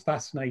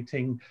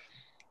fascinating,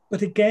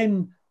 but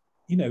again,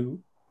 you know,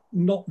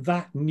 not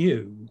that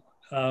new.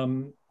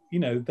 You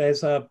know,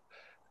 there's a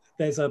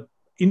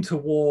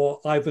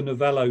interwar Ivor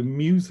Novello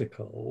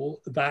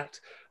musical that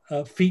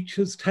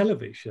features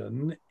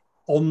television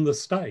on the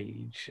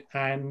stage,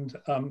 and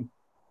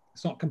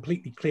it's not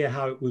completely clear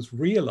how it was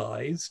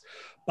realized,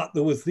 but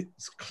there was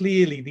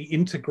clearly the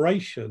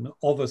integration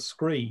of a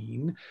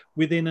screen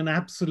within an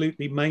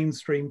absolutely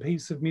mainstream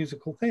piece of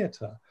musical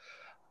theatre.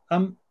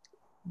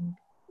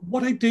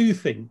 What I do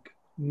think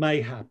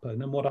may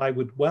happen and what I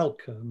would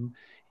welcome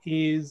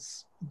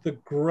is the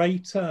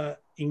greater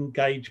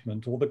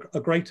engagement or a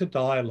greater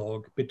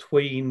dialogue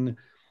between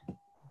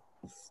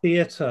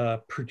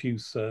theatre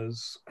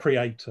producers,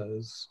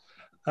 creators,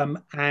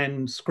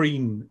 and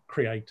screen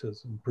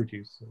creators and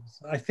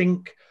producers. I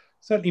think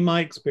certainly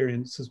my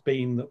experience has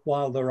been that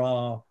while there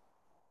are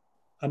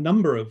a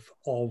number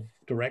of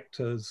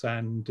directors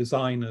and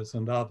designers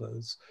and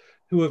others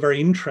who are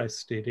very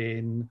interested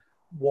in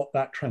what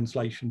that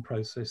translation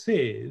process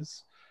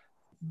is,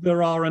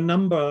 there are a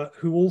number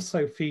who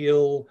also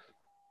feel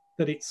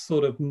that it's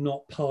sort of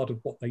not part of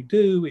what they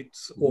do,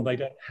 or they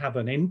don't have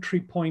an entry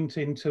point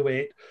into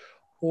it,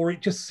 or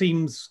it just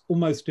seems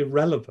almost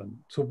irrelevant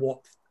to what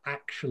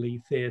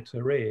actually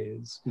theatre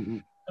is.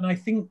 And I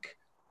think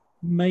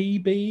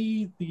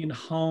maybe the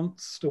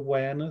enhanced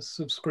awareness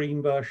of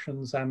screen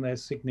versions and their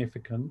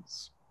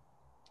significance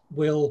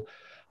will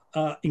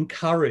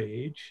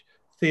encourage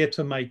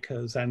theatre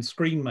makers and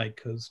screen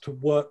makers to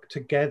work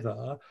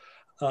together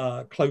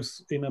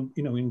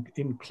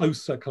in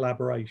closer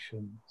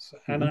collaborations.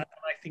 And I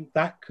think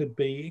that could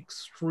be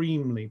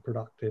extremely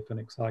productive and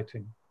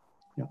exciting.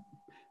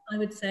 I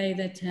would say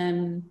that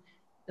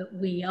that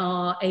we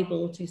are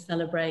able to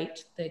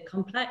celebrate the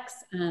complex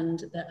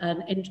and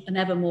an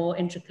ever more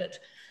intricate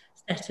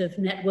set of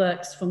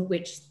networks from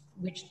which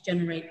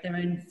generate their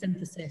own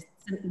synthesis,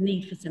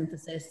 need for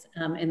synthesis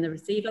in the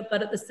receiver,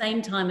 but at the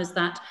same time as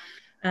that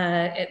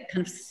kind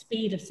of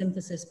speed of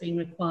synthesis being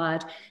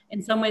required,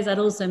 in some ways that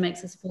also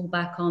makes us fall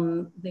back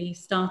on the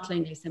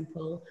startlingly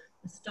simple,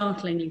 the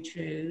startlingly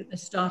true, the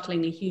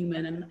startlingly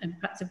human, and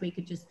perhaps if we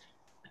could just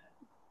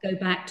go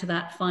back to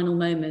that final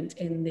moment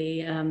in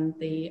the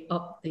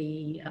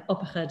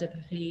Opera de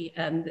Paris,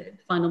 the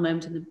final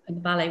moment in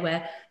the ballet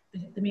where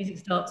the music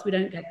starts, we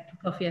don't get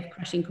Prokofiev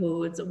crashing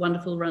chords,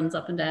 wonderful runs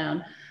up and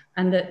down,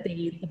 and that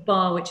the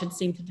bar which had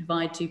seemed to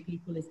divide two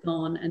people is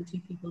gone, and two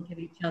people give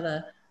each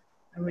other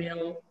a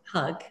real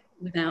hug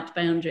without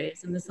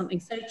boundaries. And there's something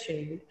so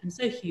true and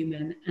so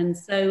human and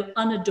so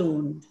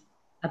unadorned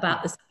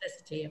about the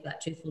simplicity of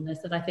that truthfulness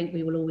that I think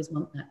we will always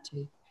want that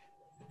too.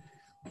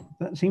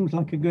 That seems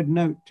like a good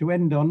note to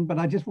end on, but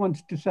I just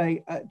wanted to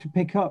say, to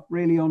pick up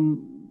really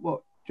on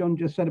what John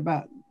just said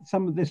about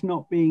some of this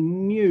not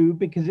being new,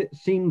 because it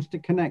seems to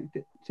connect,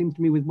 it seems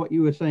to me, with what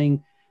you were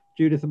saying,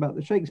 Judith, about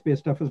the Shakespeare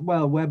stuff as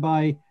well,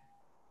 whereby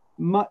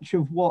much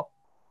of what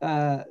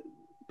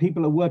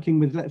people are working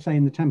with, let's say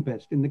in The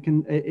Tempest, in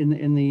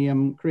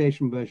the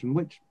creation version,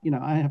 which, you know,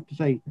 I have to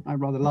say I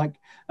rather like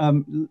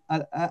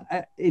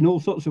in all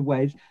sorts of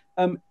ways,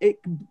 it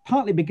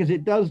partly because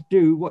it does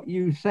do what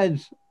you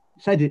said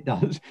it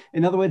does.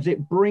 In other words,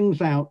 it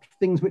brings out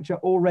things which are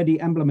already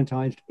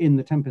emblematized in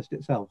The Tempest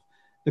itself.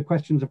 The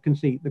questions of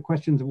conceit, the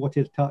questions of what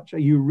is touch, are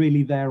you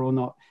really there or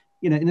not?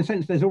 You know, in a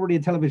sense, there's already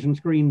a television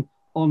screen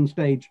on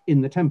stage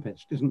in The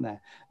Tempest, isn't there?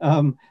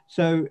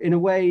 So in a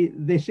way,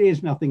 this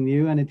is nothing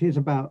new, and it is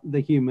about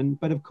the human,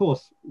 but of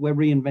course, we're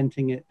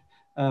reinventing it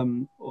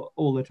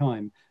all the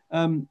time.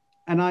 And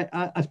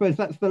I suppose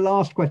that's the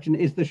last question,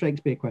 is the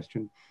Shakespeare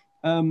question.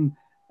 And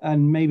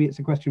maybe it's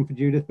a question for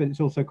Judith, but it's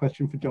also a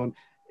question for John.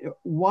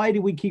 Why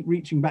do we keep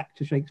reaching back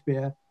to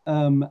Shakespeare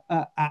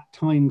at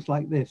times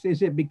like this?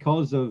 Is it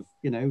because of,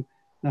 you know,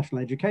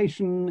 national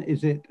education?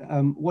 Is it,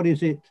 what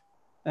is it?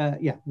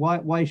 Yeah,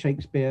 why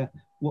Shakespeare?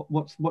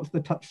 What's the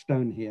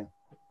touchstone here?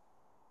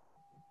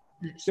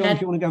 John,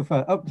 do you want to go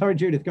first? Oh, sorry,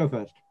 Judith, go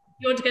first.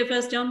 You want to go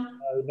first, John?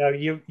 No,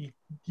 you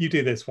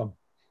do this one.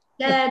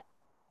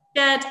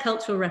 Shared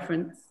cultural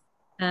reference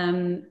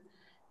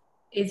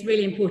is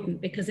really important,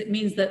 because it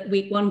means that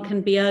one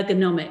can be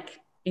ergonomic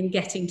in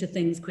getting to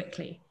things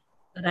quickly.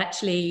 That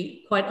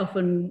actually quite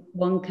often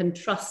one can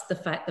trust the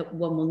fact that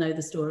one will know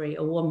the story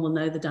or one will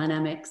know the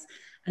dynamics.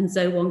 And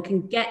so one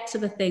can get to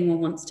the thing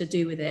one wants to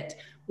do with it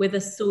with a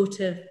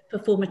sort of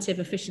performative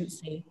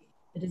efficiency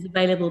that is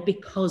available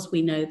because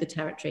we know the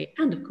territory.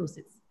 And of course,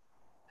 it's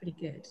pretty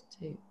good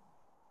too.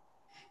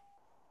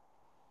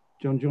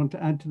 John, do you want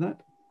to add to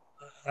that?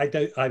 I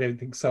don't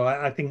think so.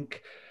 I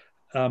think,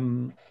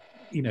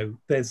 you know,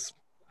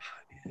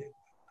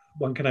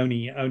 one can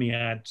only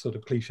add sort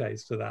of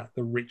cliches to that,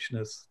 the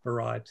richness,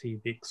 variety,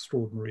 the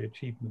extraordinary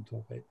achievement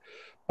of it.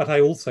 But I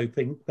also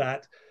think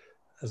that,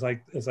 as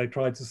I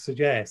tried to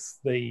suggest,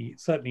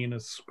 certainly in a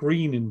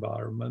screen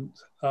environment,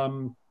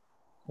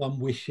 one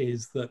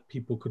wishes that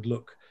people could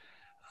look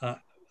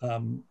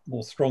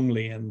more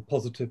strongly and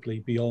positively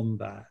beyond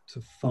that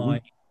to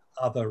find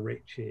other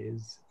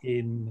riches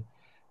in,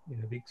 you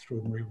know, the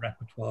extraordinary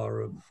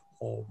repertoire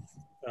of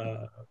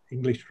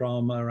English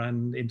drama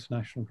and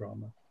international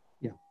drama.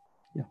 Yeah.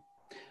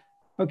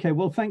 Okay,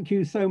 well, thank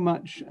you so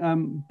much,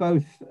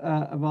 both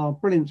of our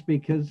brilliant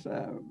speakers,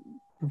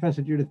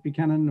 Professor Judith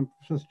Buchanan and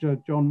Professor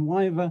John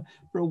Wyver,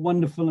 for a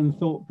wonderful and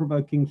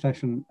thought-provoking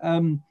session.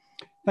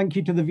 Thank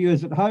you to the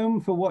viewers at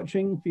home for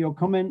watching, for your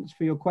comments,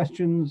 for your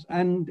questions,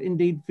 and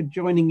indeed for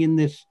joining in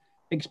this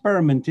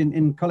experiment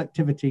in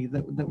collectivity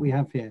that we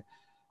have here.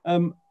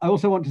 I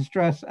also want to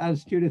stress,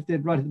 as Judith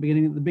did right at the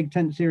beginning, that the Big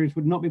Tent series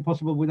would not be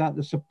possible without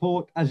the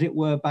support, as it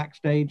were,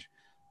 backstage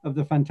of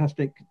the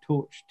fantastic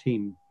Torch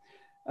team.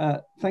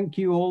 Thank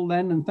you all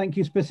then, and thank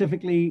you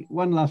specifically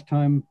one last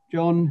time,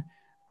 John,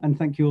 and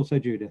thank you also,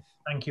 Judith.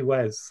 Thank you,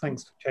 Wes.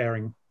 Thanks for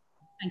sharing.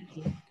 Thank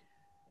you.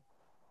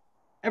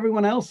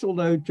 Everyone else,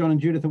 although John and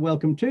Judith are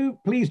welcome too,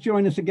 please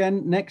join us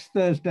again next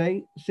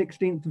Thursday,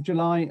 16th of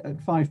July at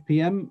 5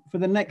 p.m. for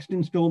the next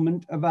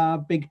installment of our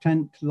Big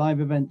Tent live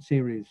event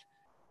series,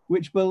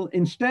 which will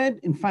instead,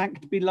 in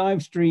fact, be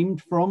live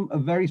streamed from a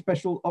very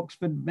special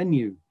Oxford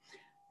venue.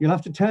 You'll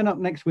have to turn up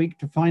next week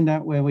to find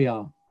out where we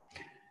are.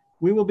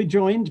 We will be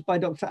joined by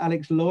Dr.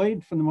 Alex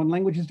Lloyd from the Modern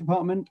Languages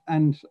Department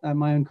and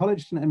my own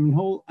college, St. Edmund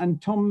Hall,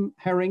 and Tom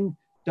Herring,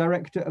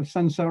 Director of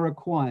Sansara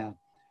Choir,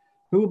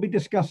 who will be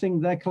discussing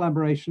their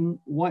collaboration,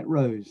 White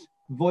Rose,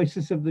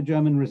 Voices of the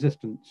German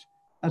Resistance,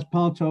 as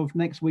part of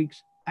next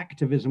week's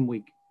Activism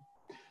Week.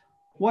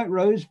 White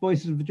Rose,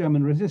 Voices of the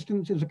German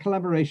Resistance is a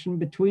collaboration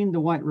between the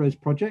White Rose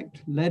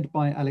Project, led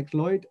by Alex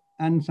Lloyd,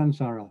 and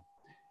Sansara.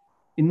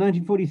 In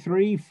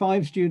 1943,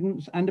 5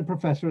 students and a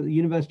professor at the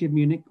University of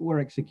Munich were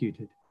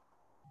executed.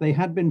 They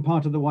had been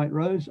part of the White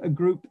Rose, a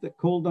group that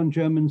called on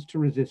Germans to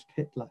resist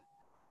Hitler.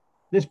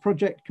 This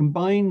project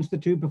combines the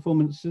two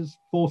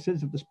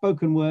forces of the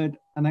spoken word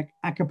and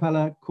a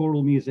cappella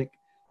choral music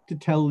to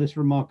tell this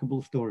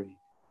remarkable story.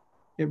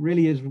 It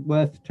really is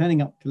worth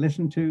turning up to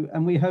listen to,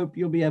 and we hope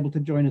you'll be able to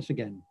join us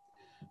again.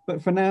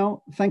 But for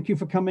now, thank you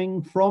for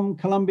coming from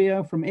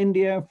Colombia, from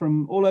India,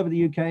 from all over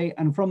the UK,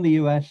 and from the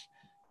US.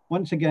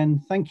 Once again,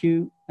 thank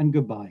you and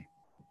goodbye.